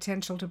got the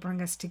potential to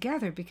bring us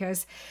together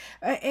because,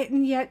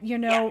 and yet,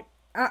 Yeah.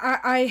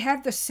 I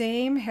had the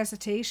same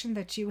hesitation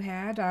that you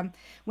had.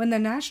 When the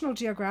National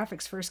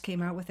Geographics first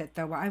came out with it,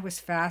 though, I was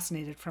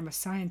fascinated from a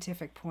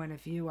scientific point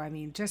of view. I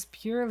mean, just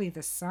purely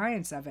the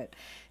science of it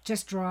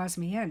just draws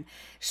me in.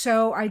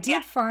 So I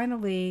did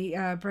finally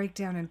break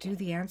down and do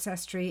the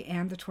Ancestry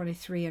and the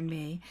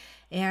 23andMe.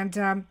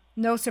 And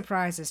no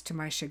surprises to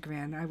my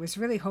chagrin. I was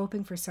really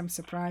hoping for some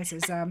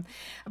surprises.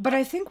 But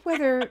I think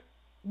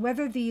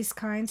whether these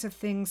kinds of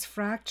things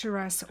fracture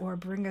us or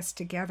bring us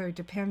together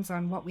depends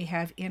on what we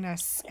have in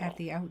us at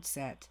the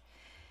outset.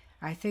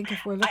 I think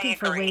if we're looking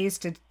for ways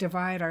to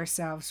divide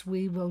ourselves,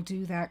 we will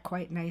do that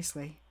quite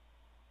nicely.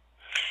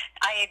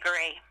 I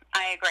agree.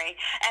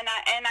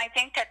 And I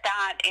think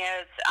that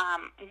is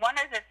one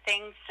of the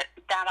things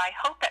that I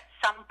hope at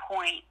some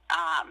point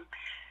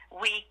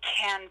we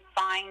can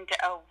find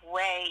a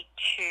way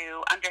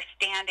to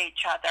understand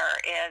each other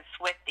is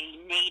with the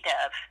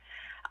Native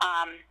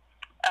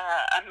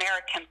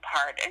American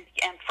part and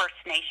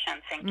First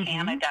Nations in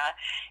Canada,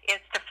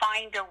 is to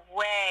find a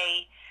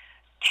way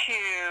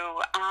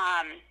to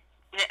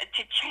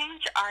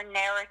change our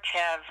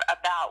narrative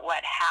about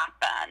what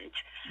happened,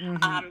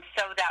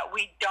 so that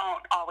we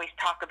don't always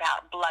talk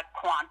about blood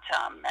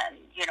quantum and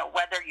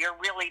whether you're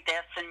really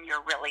this and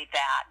you're really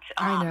that.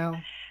 I know.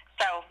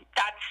 So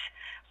that's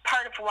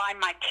part of why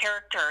my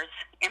characters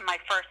in my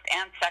first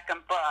and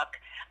second book,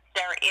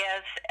 there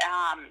is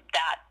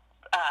that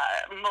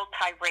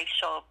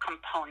multiracial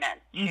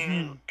component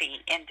to the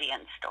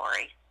Indian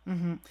story.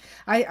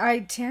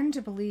 I tend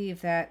to believe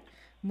that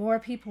more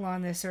people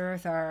on this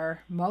earth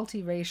are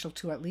multiracial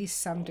to at least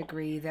some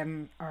degree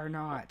than are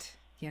not,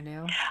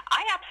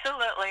 I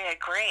absolutely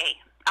agree.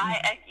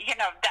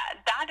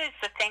 That is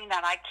the thing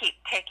that I keep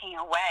taking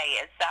away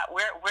is that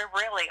we're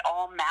really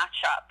all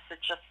matchups.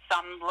 It's just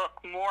some look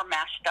more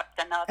mashed up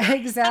than others.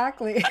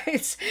 Exactly.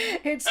 It's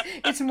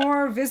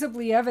more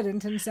visibly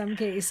evident in some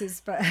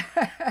cases, but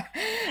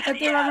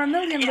there are a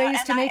million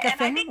ways to make a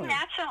family. I think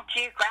National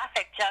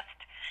Geographic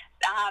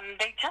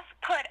they just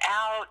put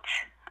out,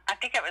 I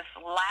think it was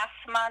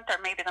last month or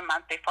maybe the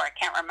month before, I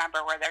can't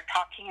remember, where they're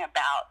talking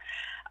about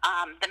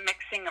the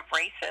mixing of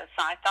races.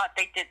 So I thought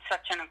they did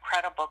such an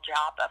incredible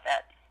job of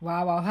it.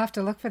 Wow, I'll have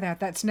to look for that.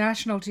 That's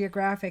National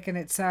Geographic, and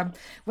it's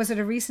was it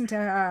a recent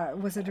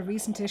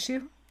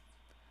issue?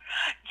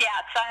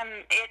 Yes,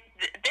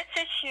 this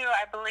issue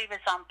I believe is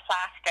on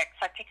plastics.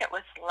 I think it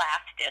was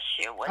last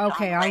issue.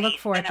 Okay, I'll look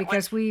for it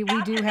because we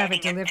do have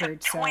it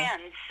delivered. So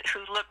twins who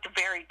looked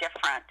very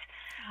different,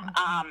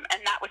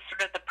 and that was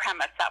sort of the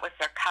premise. That was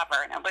their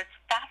cover, and it was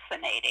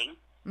fascinating.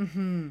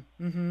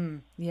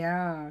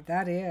 Yeah,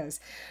 that is.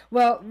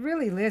 Well,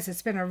 really, Liz,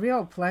 it's been a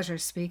real pleasure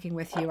speaking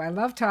with you. I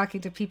love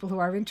talking to people who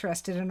are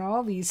interested in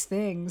all these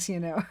things,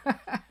 Yes,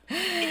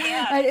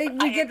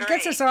 it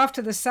gets us off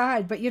to the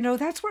side, but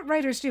that's what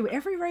writers do.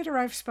 Every writer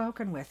I've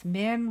spoken with,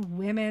 men,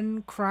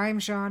 women, crime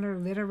genre,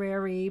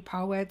 literary,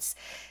 poets,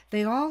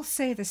 they all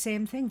say the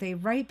same thing. They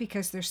write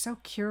because they're so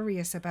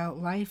curious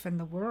about life and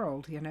the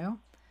world, Yes,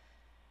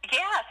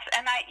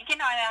 and I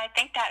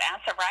think that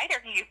as a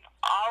writer, you've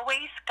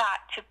always got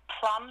to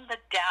plumb the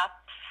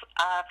depths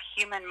of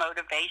human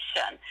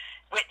motivation,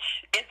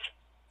 which is,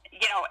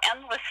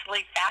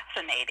 endlessly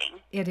fascinating.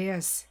 It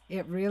is.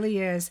 It really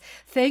is.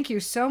 Thank you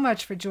so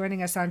much for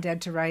joining us on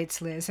Dead to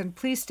Rights, Liz, and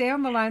please stay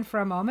on the line for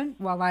a moment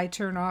while I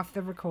turn off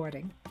the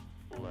recording.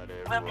 Let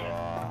it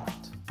rot.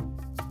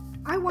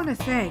 I want to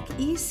thank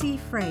E.C.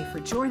 Frey for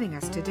joining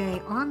us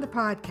today on the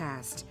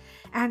podcast.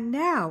 And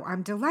now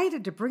I'm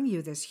delighted to bring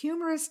you this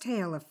humorous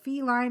tale of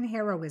feline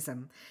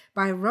heroism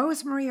by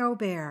Rosemary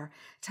Aubert,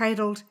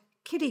 titled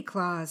Kitty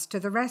Claus to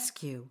the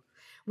Rescue,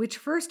 which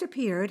first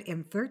appeared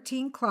in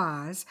 13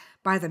 Claws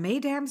by the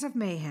Mesdames of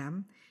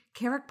Mayhem,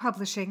 Carrick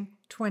Publishing,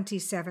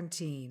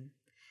 2017.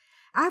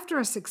 After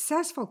a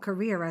successful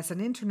career as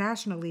an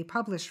internationally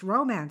published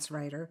romance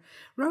writer,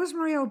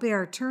 Rosemary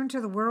Aubert turned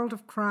to the world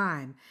of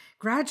crime,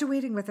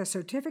 graduating with a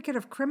certificate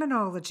of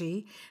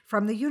criminology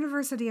from the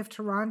University of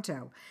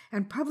Toronto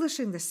and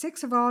publishing the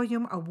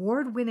 6-volume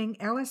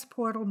award-winning Ellis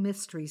Portal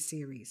mystery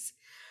series.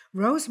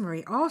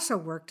 Rosemary also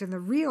worked in the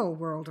real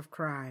world of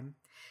crime.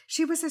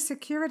 She was a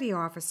security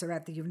officer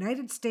at the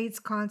United States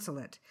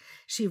Consulate.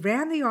 She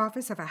ran the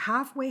office of a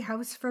halfway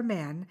house for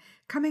men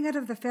coming out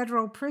of the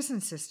federal prison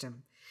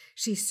system.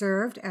 She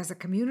served as a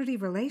community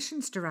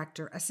relations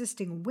director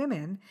assisting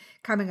women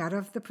coming out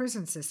of the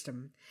prison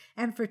system.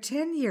 And for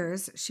 10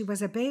 years, she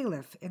was a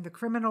bailiff in the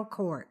criminal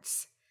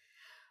courts.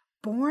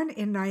 Born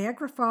in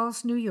Niagara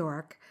Falls, New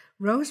York,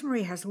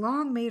 Rosemary has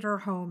long made her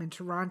home in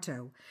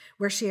Toronto,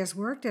 where she has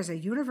worked as a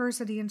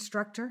university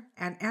instructor,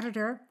 an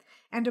editor,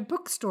 and a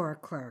bookstore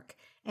clerk,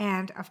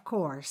 and, of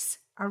course,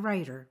 a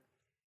writer.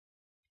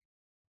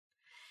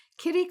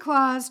 Kitty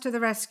Claus to the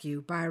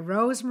Rescue by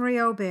Rosemary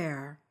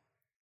Aubert.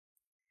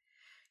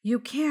 You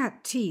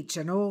can't teach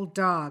an old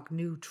dog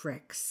new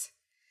tricks.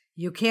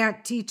 You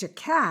can't teach a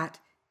cat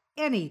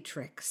any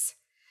tricks.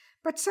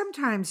 But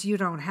sometimes you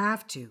don't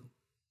have to.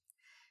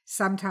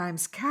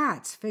 Sometimes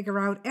cats figure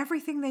out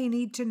everything they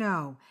need to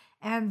know,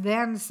 and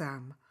then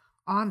some,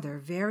 on their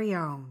very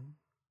own.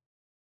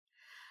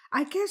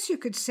 I guess you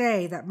could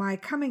say that my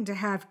coming to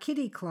have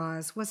Kitty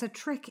Claus was a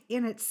trick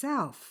in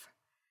itself.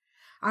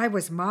 I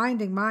was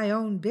minding my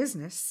own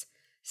business,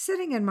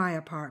 sitting in my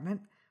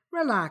apartment,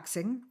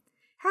 relaxing,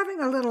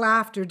 having a little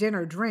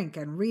after-dinner drink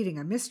and reading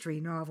a mystery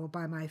novel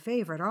by my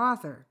favorite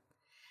author.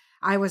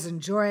 I was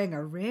enjoying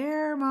a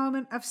rare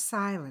moment of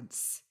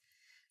silence.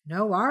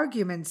 No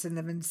arguments in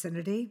the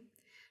vicinity,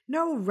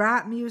 no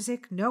rap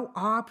music, no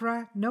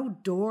opera, no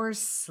doors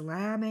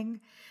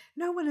slamming,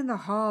 no one in the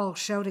hall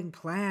shouting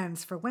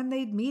plans for when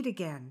they'd meet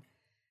again.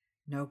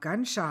 No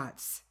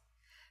gunshots.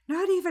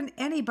 Not even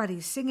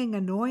anybody singing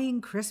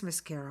annoying Christmas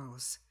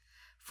carols.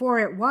 For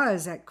it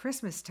was at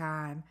Christmas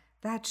time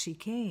that she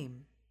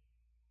came.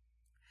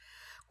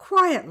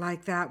 Quiet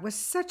like that was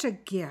such a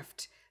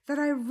gift that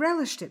I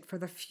relished it for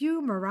the few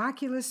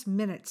miraculous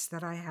minutes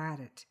that I had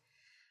it.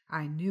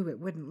 I knew it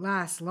wouldn't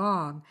last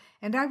long,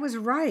 and I was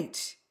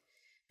right.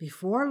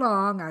 Before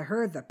long, I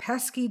heard the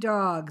pesky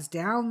dogs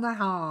down the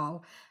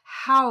hall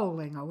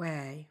howling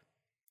away.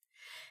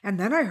 And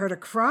then I heard a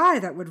cry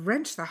that would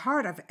wrench the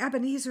heart of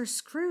Ebenezer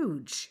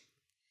Scrooge.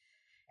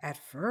 At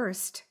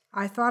first,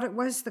 I thought it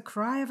was the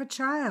cry of a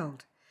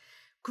child.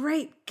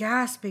 Great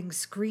gasping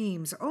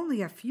screams,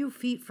 only a few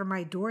feet from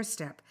my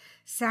doorstep,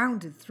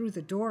 sounded through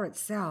the door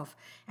itself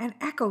and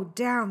echoed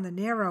down the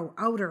narrow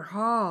outer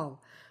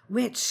hall,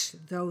 which,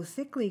 though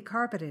thickly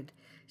carpeted,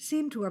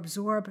 seemed to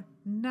absorb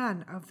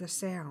none of the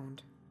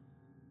sound.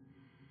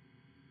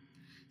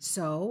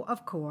 So,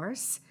 of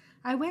course,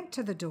 I went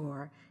to the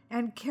door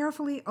and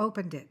carefully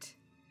opened it.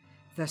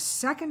 The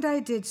second I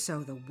did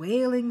so, the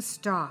wailing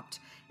stopped,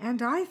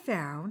 and I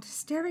found,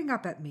 staring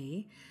up at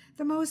me,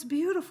 the most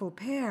beautiful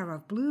pair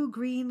of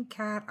blue-green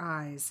cat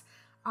eyes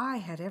I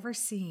had ever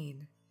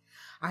seen.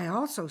 I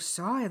also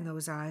saw in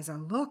those eyes a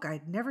look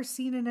I'd never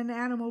seen in an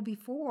animal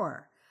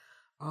before.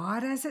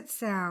 Odd as it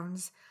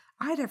sounds,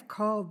 I'd have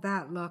called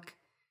that look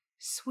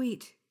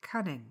sweet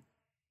cunning.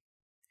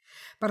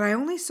 But I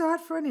only saw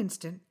it for an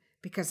instant,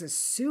 because as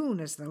soon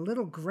as the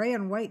little gray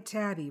and white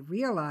tabby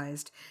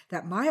realized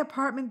that my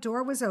apartment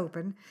door was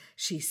open,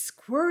 she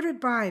squirted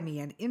by me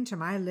and into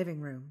my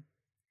living room.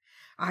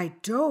 I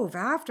dove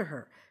after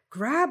her,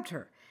 grabbed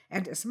her,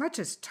 and as much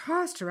as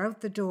tossed her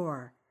out the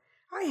door.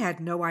 I had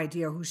no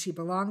idea who she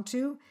belonged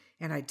to,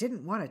 and I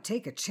didn't want to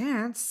take a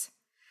chance.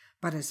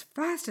 But as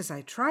fast as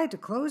I tried to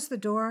close the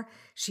door,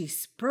 she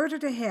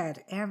spurted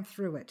ahead and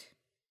through it.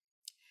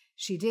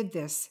 She did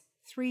this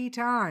 3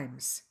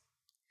 times.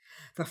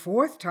 The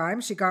 4th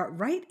time, she got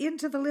right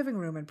into the living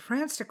room and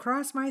pranced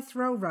across my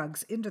throw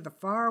rugs into the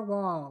far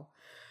wall.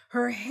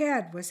 Her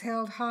head was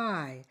held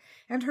high,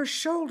 and her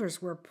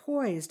shoulders were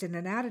poised in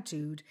an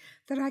attitude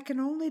that I can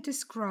only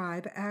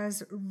describe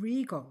as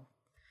regal.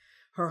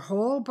 Her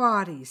whole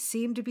body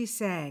seemed to be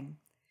saying,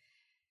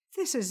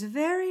 "This is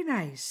very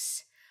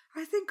nice.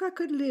 I think I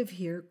could live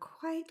here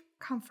quite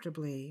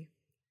comfortably."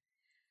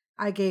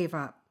 I gave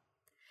up.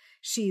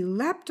 She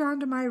leapt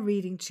onto my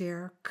reading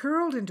chair,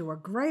 curled into a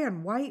gray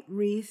and white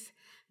wreath,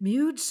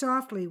 mewed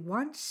softly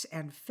once,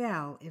 and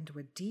fell into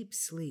a deep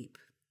sleep.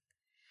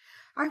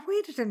 I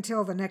waited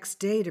until the next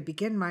day to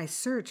begin my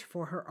search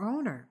for her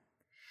owner.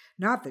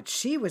 Not that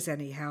she was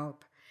any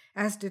help.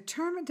 As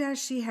determined as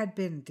she had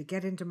been to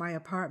get into my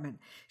apartment,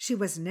 she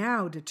was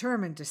now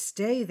determined to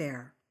stay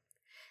there.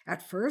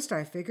 At first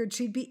I figured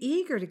she'd be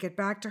eager to get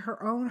back to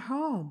her own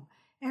home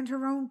and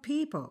her own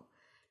people,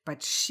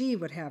 but she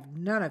would have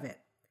none of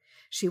it.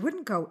 She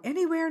wouldn't go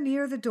anywhere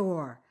near the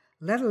door,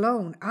 let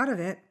alone out of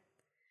it.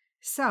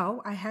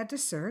 So I had to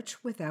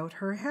search without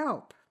her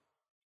help.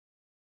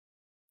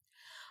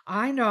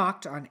 I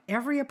knocked on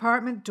every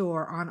apartment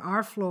door on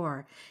our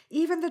floor,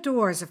 even the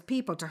doors of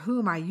people to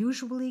whom I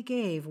usually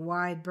gave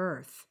wide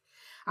berth.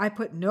 I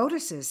put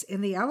notices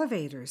in the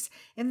elevators,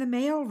 in the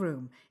mail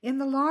room, in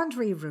the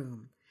laundry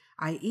room.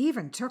 I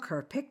even took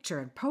her picture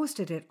and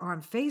posted it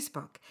on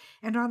Facebook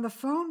and on the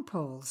phone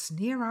poles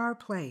near our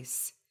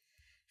place.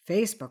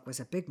 Facebook was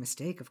a big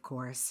mistake, of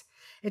course.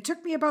 It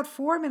took me about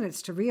 4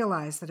 minutes to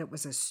realize that it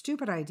was a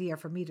stupid idea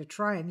for me to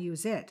try and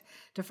use it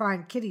to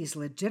find Kitty's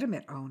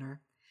legitimate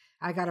owner.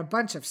 I got a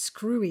bunch of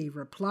screwy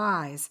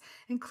replies,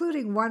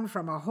 including one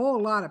from a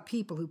whole lot of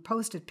people who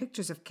posted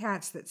pictures of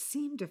cats that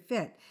seemed to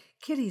fit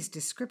Kitty's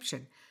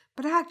description,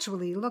 but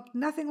actually looked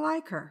nothing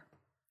like her.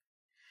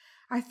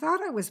 I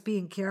thought I was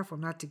being careful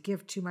not to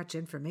give too much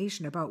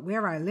information about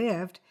where I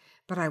lived,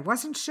 but I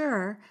wasn't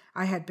sure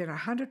I had been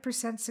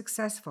 100%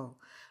 successful,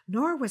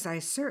 nor was I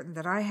certain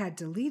that I had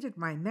deleted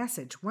my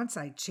message once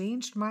I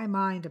changed my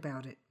mind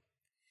about it.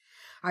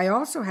 I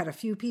also had a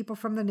few people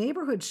from the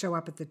neighborhood show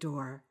up at the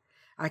door.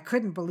 I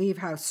couldn't believe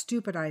how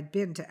stupid I'd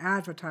been to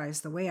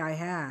advertise the way I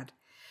had.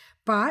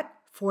 But,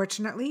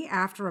 fortunately,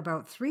 after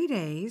about 3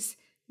 days,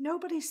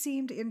 nobody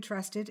seemed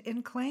interested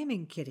in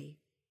claiming Kitty.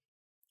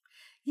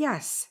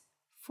 Yes,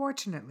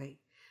 fortunately,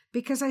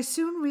 because I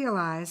soon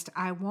realized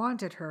I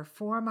wanted her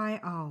for my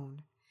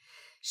own.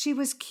 She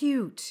was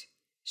cute,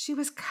 she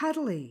was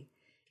cuddly,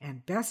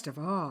 and best of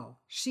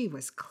all, she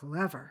was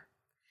clever.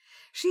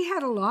 She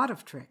had a lot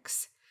of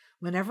tricks.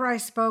 Whenever I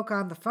spoke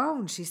on the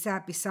phone, she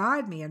sat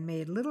beside me and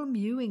made little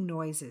mewing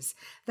noises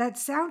that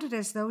sounded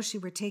as though she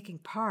were taking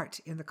part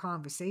in the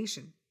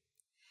conversation.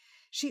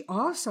 She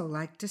also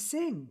liked to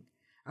sing.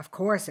 Of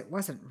course, it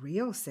wasn't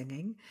real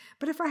singing,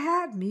 but if I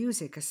had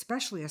music,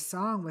 especially a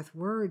song with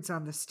words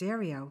on the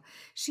stereo,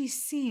 she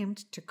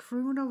seemed to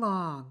croon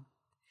along.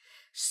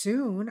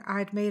 Soon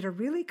I'd made a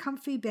really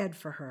comfy bed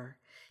for her.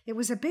 It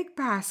was a big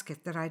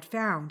basket that I'd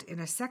found in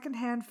a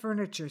second-hand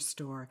furniture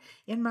store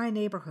in my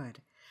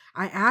neighborhood.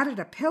 I added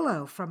a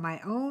pillow from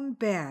my own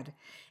bed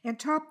and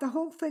topped the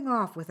whole thing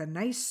off with a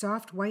nice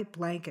soft white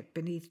blanket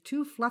beneath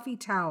 2 fluffy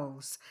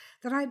towels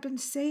that I'd been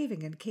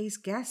saving in case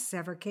guests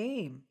ever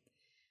came,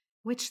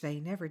 which they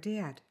never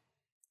did.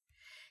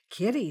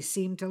 Kitty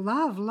seemed to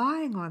love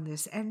lying on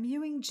this and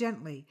mewing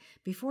gently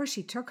before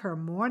she took her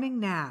morning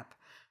nap,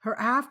 her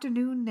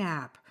afternoon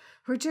nap,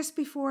 her just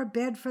before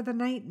bed for the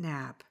night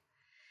nap.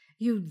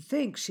 You'd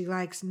think she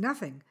likes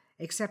nothing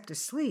except to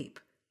sleep,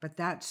 but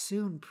that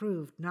soon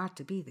proved not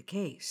to be the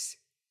case.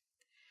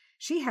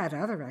 She had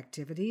other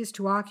activities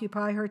to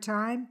occupy her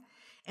time,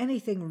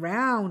 anything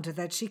round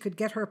that she could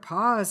get her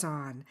paws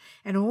on,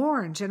 an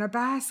orange in a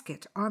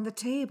basket on the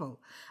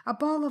table, a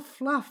ball of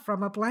fluff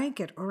from a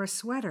blanket or a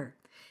sweater,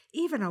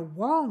 even a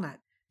walnut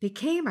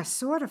became a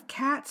sort of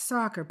cat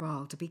soccer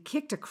ball to be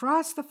kicked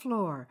across the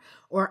floor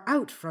or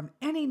out from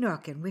any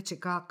nook in which it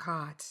got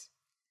caught.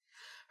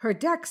 Her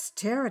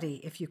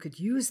dexterity, if you could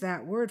use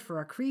that word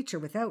for a creature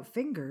without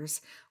fingers,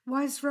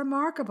 was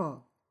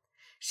remarkable.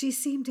 She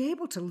seemed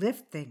able to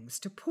lift things,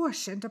 to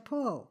push and to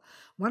pull.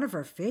 One of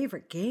her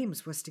favorite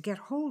games was to get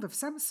hold of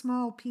some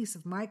small piece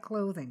of my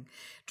clothing,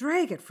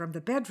 drag it from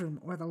the bedroom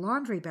or the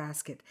laundry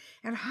basket,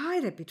 and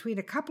hide it between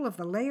a couple of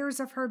the layers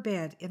of her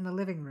bed in the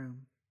living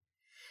room.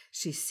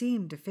 She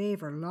seemed to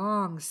favor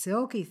long,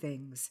 silky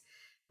things,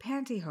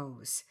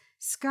 pantyhose,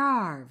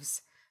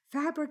 scarves,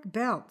 fabric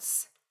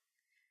belts.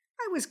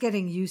 I was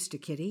getting used to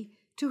Kitty,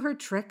 to her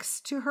tricks,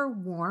 to her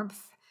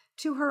warmth,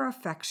 to her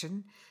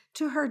affection,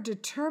 to her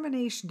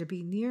determination to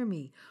be near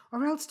me,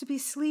 or else to be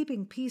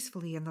sleeping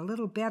peacefully in the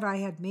little bed I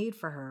had made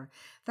for her,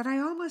 that I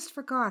almost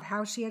forgot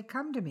how she had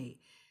come to me,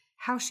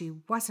 how she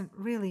wasn't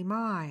really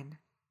mine.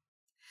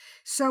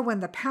 So when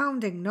the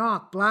pounding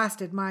knock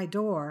blasted my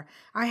door,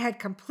 I had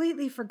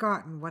completely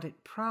forgotten what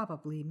it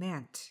probably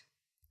meant.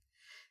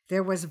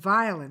 There was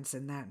violence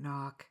in that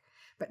knock,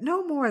 but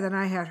no more than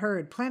I had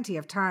heard plenty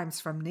of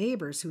times from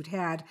neighbors who'd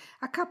had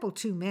a couple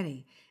too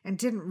many and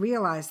didn't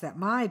realize that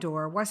my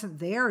door wasn't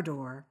their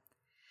door,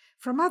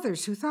 from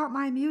others who thought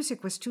my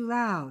music was too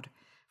loud,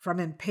 from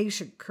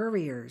impatient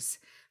couriers,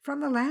 from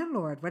the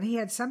landlord when he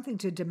had something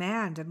to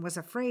demand and was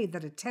afraid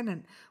that a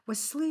tenant was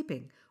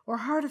sleeping or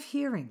hard of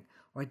hearing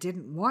or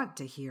didn't want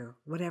to hear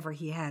whatever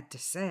he had to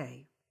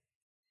say.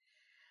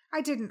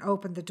 I didn't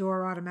open the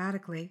door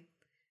automatically.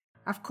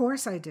 Of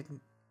course I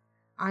didn't.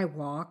 I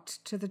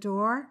walked to the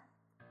door.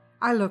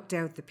 I looked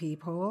out the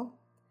peephole.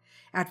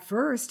 At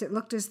first it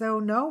looked as though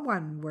no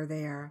one were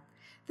there.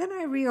 Then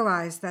I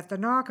realized that the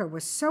knocker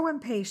was so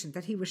impatient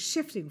that he was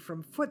shifting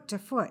from foot to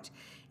foot,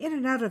 in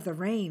and out of the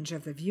range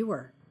of the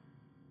viewer.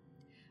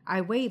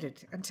 I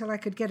waited until I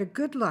could get a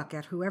good look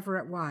at whoever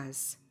it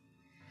was.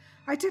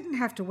 I didn't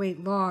have to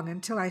wait long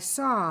until I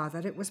saw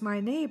that it was my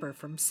neighbor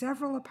from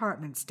several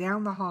apartments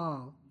down the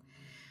hall.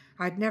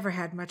 I'd never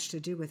had much to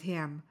do with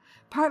him,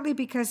 partly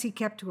because he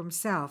kept to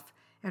himself,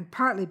 and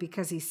partly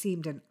because he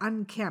seemed an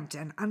unkempt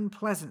and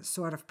unpleasant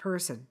sort of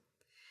person.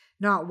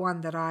 Not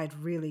one that I'd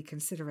really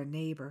consider a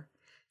neighbor,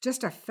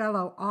 just a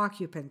fellow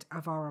occupant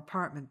of our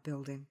apartment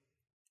building.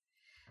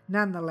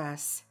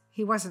 Nonetheless,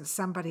 he wasn't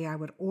somebody I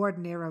would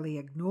ordinarily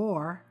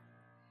ignore.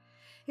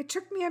 It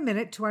took me a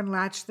minute to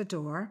unlatch the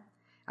door.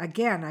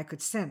 Again, I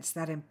could sense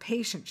that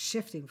impatient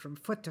shifting from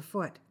foot to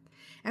foot,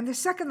 and the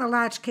second the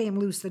latch came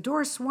loose, the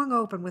door swung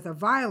open with a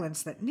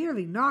violence that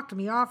nearly knocked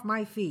me off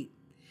my feet.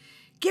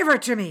 "Give her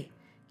to me!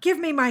 Give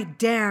me my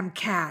damn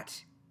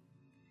cat!"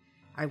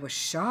 I was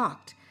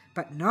shocked,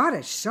 but not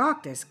as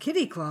shocked as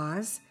Kitty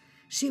Claus.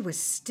 She was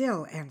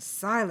still and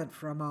silent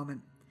for a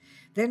moment.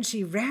 Then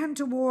she ran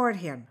toward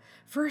him,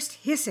 first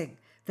hissing,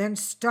 then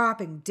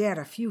stopping dead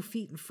a few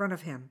feet in front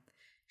of him.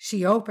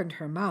 She opened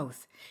her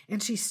mouth,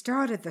 and she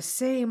started the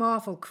same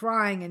awful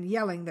crying and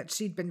yelling that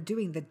she'd been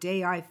doing the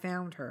day I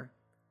found her.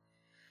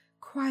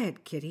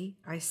 "Quiet, Kitty,"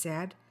 I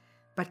said,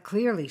 but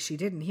clearly she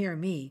didn't hear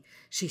me.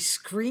 She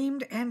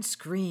screamed and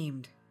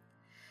screamed.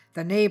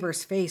 The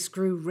neighbor's face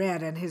grew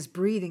red and his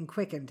breathing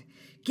quickened.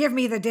 "Give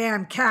me the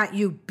damn cat,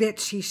 you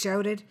bitch," he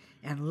shouted,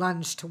 and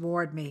lunged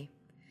toward me.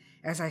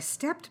 As I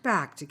stepped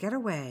back to get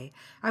away,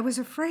 I was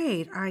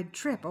afraid I'd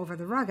trip over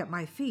the rug at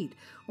my feet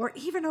or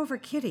even over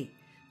Kitty,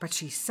 but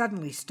she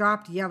suddenly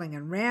stopped yelling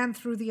and ran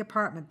through the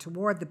apartment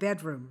toward the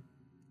bedroom.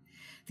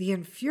 The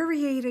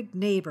infuriated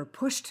neighbor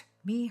pushed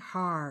me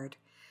hard.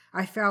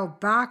 I fell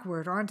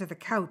backward onto the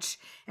couch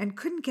and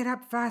couldn't get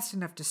up fast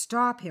enough to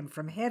stop him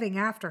from heading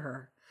after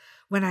her.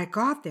 When I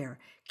got there,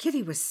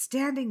 Kitty was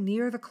standing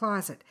near the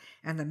closet,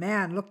 and the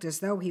man looked as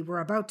though he were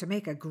about to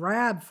make a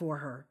grab for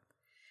her.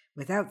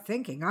 Without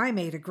thinking, I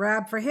made a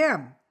grab for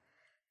him.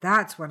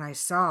 That's when I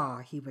saw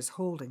he was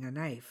holding a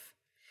knife.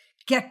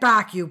 "Get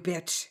back, you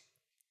bitch!"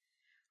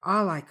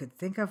 All I could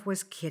think of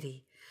was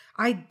Kitty.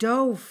 I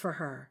dove for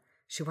her.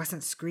 She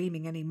wasn't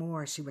screaming any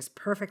more. She was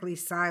perfectly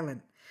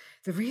silent.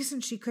 The reason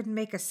she couldn't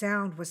make a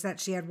sound was that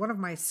she had one of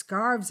my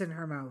scarves in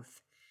her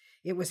mouth.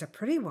 It was a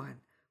pretty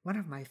one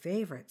of my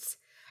favorites.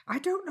 I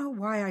don't know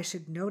why I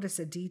should notice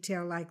a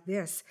detail like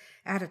this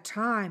at a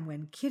time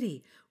when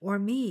Kitty or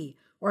me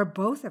or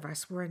both of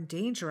us were in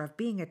danger of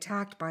being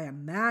attacked by a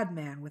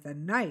madman with a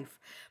knife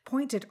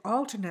pointed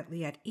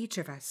alternately at each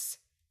of us.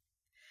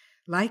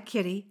 Like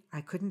Kitty,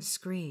 I couldn't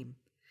scream.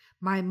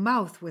 My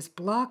mouth was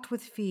blocked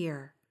with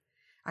fear.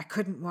 I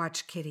couldn't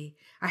watch Kitty.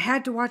 I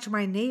had to watch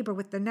my neighbor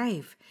with the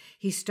knife.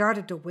 He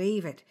started to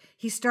wave it.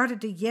 He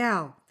started to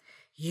yell,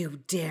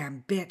 "You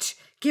damn bitch!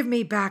 Give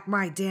me back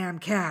my damn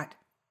cat!"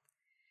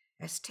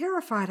 As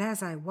terrified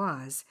as I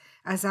was,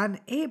 as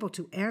unable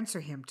to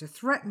answer him, to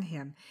threaten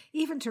him,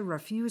 even to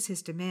refuse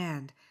his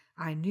demand,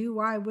 I knew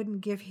I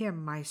wouldn't give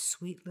him my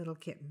sweet little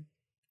kitten.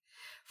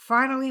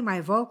 Finally,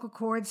 my vocal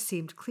cords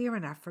seemed clear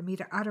enough for me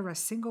to utter a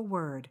single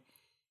word: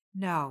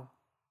 "No."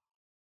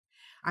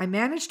 I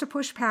managed to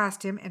push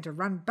past him and to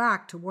run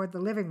back toward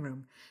the living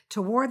room,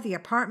 toward the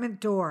apartment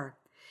door.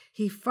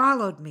 He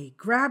followed me,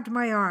 grabbed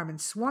my arm, and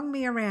swung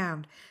me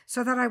around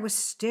so that I was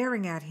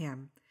staring at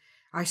him.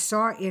 I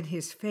saw in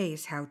his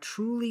face how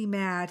truly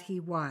mad he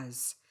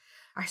was.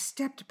 I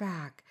stepped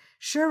back,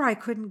 sure I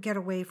couldn't get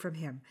away from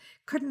him,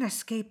 couldn't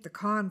escape the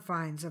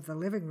confines of the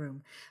living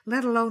room,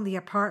 let alone the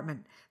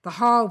apartment, the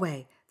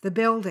hallway, the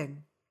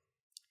building.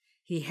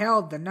 He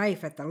held the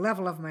knife at the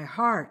level of my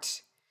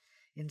heart.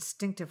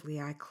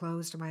 Instinctively, I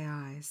closed my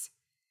eyes.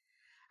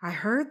 I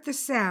heard the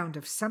sound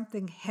of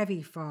something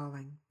heavy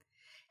falling.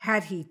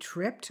 Had he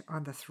tripped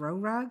on the throw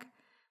rug?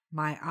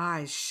 My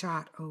eyes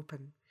shot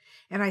open,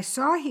 and I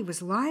saw he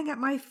was lying at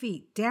my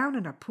feet down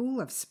in a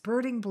pool of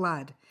spurting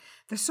blood,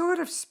 the sort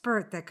of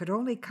spurt that could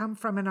only come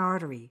from an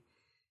artery,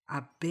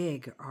 a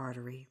big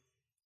artery.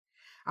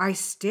 I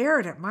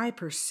stared at my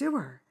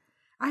pursuer.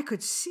 I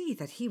could see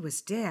that he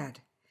was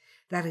dead,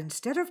 that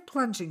instead of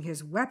plunging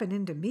his weapon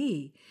into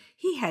me,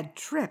 he had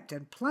tripped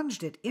and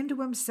plunged it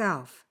into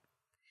himself.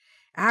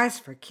 As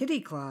for Kitty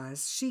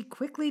Claus, she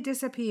quickly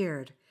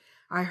disappeared.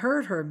 I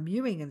heard her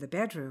mewing in the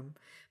bedroom,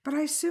 but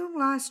I soon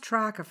lost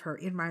track of her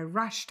in my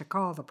rush to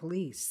call the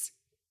police.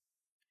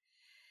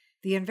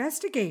 The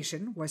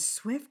investigation was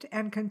swift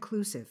and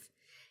conclusive.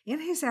 In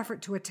his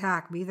effort to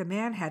attack me, the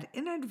man had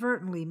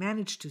inadvertently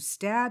managed to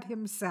stab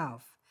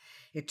himself.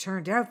 It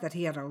turned out that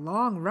he had a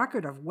long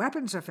record of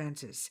weapons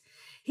offenses.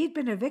 He'd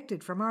been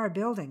evicted from our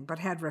building, but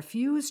had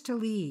refused to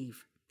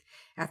leave.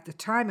 At the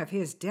time of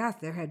his death,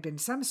 there had been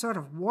some sort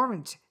of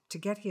warrant to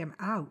get him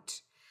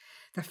out.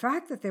 The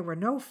fact that there were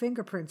no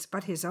fingerprints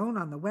but his own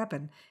on the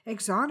weapon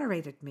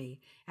exonerated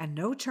me, and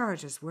no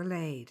charges were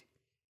laid.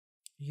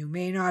 "You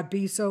may not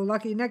be so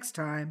lucky next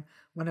time,"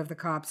 one of the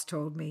cops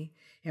told me.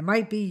 "It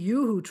might be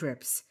you who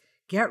trips.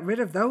 Get rid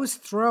of those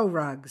throw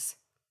rugs."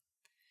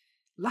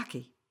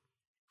 Lucky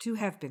to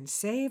have been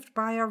saved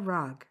by a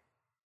rug.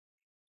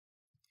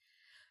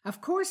 Of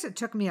course, it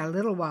took me a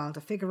little while to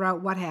figure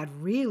out what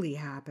had really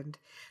happened,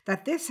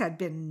 that this had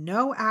been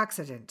no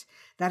accident,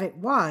 that it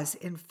was,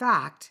 in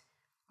fact,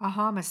 a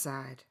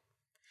homicide,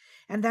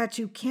 and that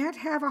you can't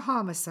have a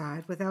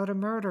homicide without a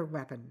murder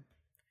weapon.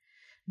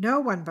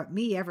 No one but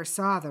me ever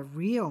saw the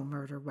real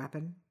murder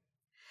weapon.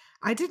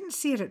 I didn't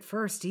see it at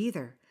first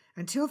either,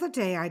 until the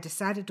day I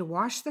decided to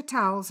wash the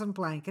towels and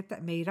blanket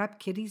that made up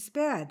Kitty's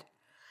bed.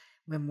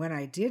 When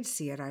I did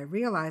see it, I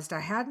realized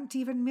I hadn't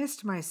even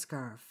missed my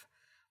scarf,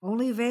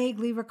 only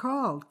vaguely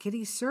recalled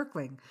Kitty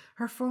circling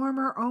her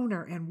former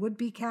owner and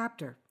would-be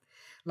captor.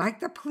 Like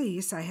the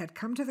police, I had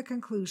come to the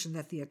conclusion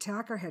that the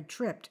attacker had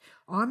tripped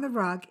on the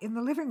rug in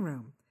the living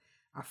room,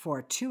 a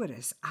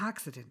fortuitous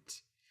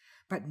accident.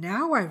 But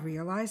now I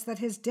realized that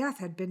his death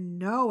had been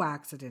no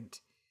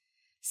accident.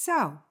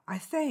 So I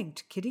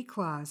thanked Kitty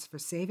Claus for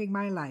saving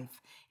my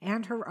life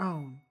and her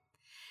own.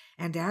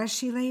 And as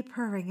she lay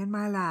purring in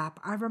my lap,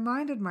 I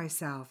reminded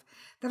myself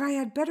that I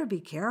had better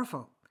be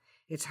careful.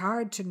 It's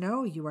hard to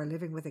know you are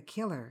living with a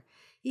killer,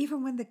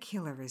 even when the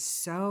killer is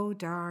so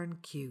darn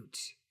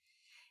cute.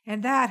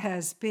 And that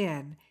has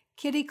been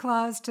Kitty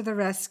Claus to the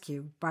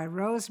Rescue by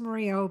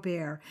Rosemary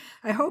Aubert.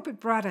 I hope it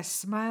brought a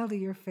smile to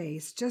your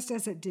face, just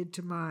as it did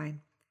to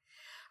mine.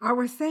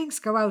 Our thanks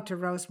go out to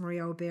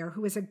Rosemary Aubert,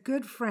 who is a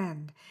good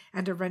friend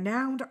and a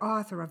renowned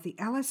author of the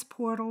Ellis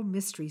Portal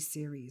Mystery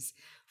Series,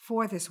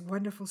 for this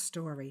wonderful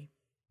story.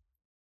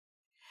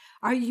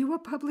 Are you a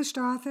published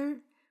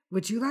author?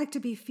 Would you like to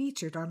be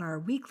featured on our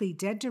weekly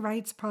Dead to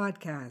Rights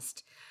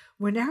podcast?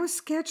 We're now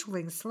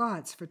scheduling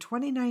slots for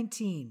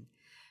 2019.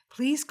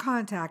 Please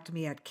contact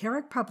me at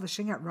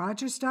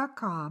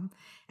carrickpublishing@rogers.com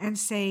and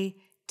say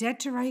Dead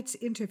to Rights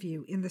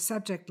interview in the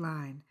subject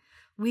line.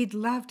 We'd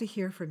love to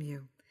hear from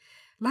you.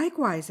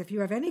 Likewise, if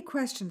you have any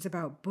questions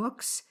about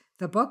books,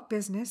 the book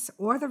business,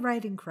 or the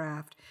writing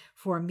craft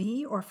for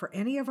me or for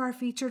any of our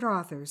featured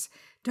authors,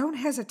 don't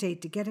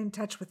hesitate to get in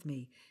touch with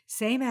me.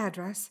 Same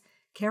address,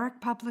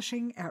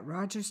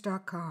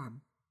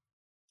 carrickpublishing@rogers.com.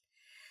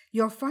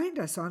 You'll find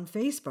us on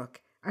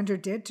Facebook under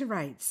Dead to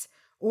Rights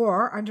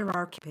or under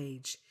our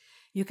page.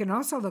 You can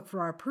also look for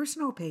our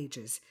personal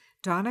pages,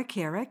 Donna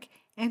Carrick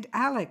and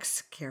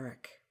Alex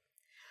Carrick.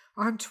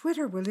 On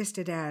Twitter, we're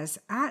listed as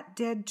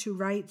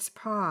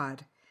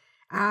 @Dead2RightsPod,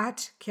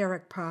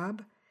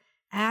 @CarrickPub,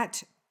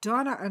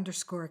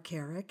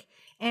 @Donna_Carrick,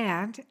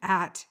 and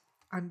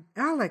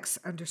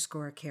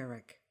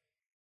 @Alex_Carrick.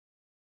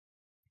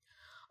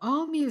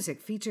 All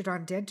music featured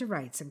on Dead to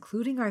Rights,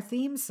 including our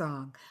theme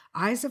song,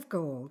 Eyes of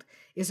Gold,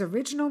 is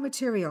original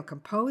material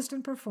composed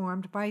and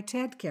performed by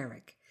Ted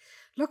Carrick.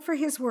 Look for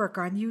his work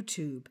on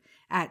YouTube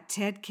at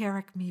Ted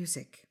Carrick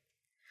Music.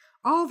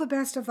 All the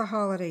best of the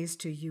holidays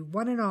to you,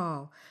 one and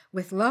all,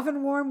 with love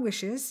and warm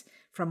wishes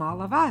from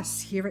all of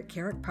us here at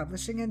Carrick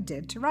Publishing and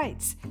Dead to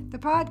Rights, the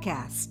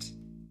podcast.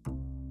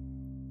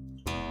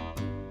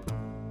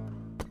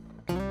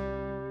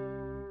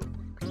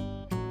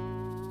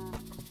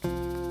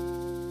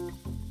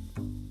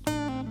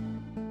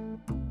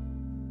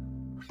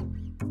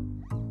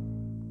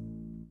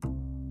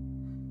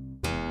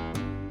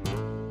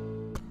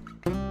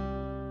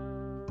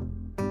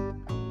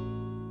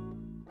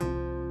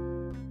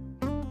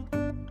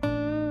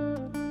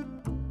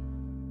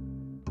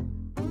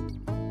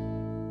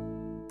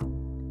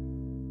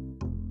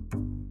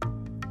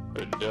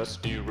 A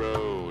dusty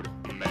road,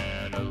 a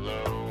man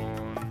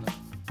alone.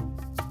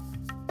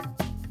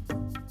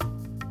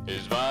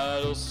 His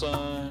vital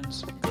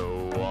signs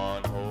go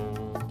on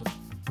hold.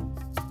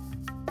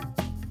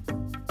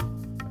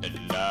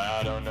 And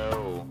I don't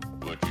know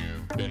what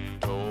you've been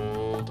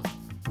told,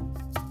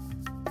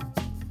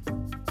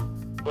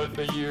 but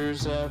the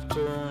years have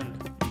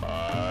turned my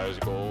eyes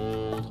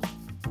gold.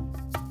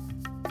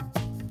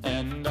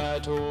 And I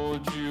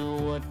told you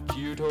what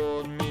you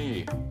told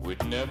me,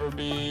 we'd never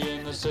be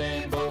in the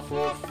same boat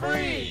for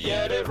free.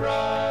 Yet it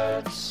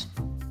rides,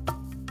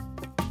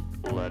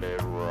 let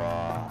it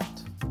rock.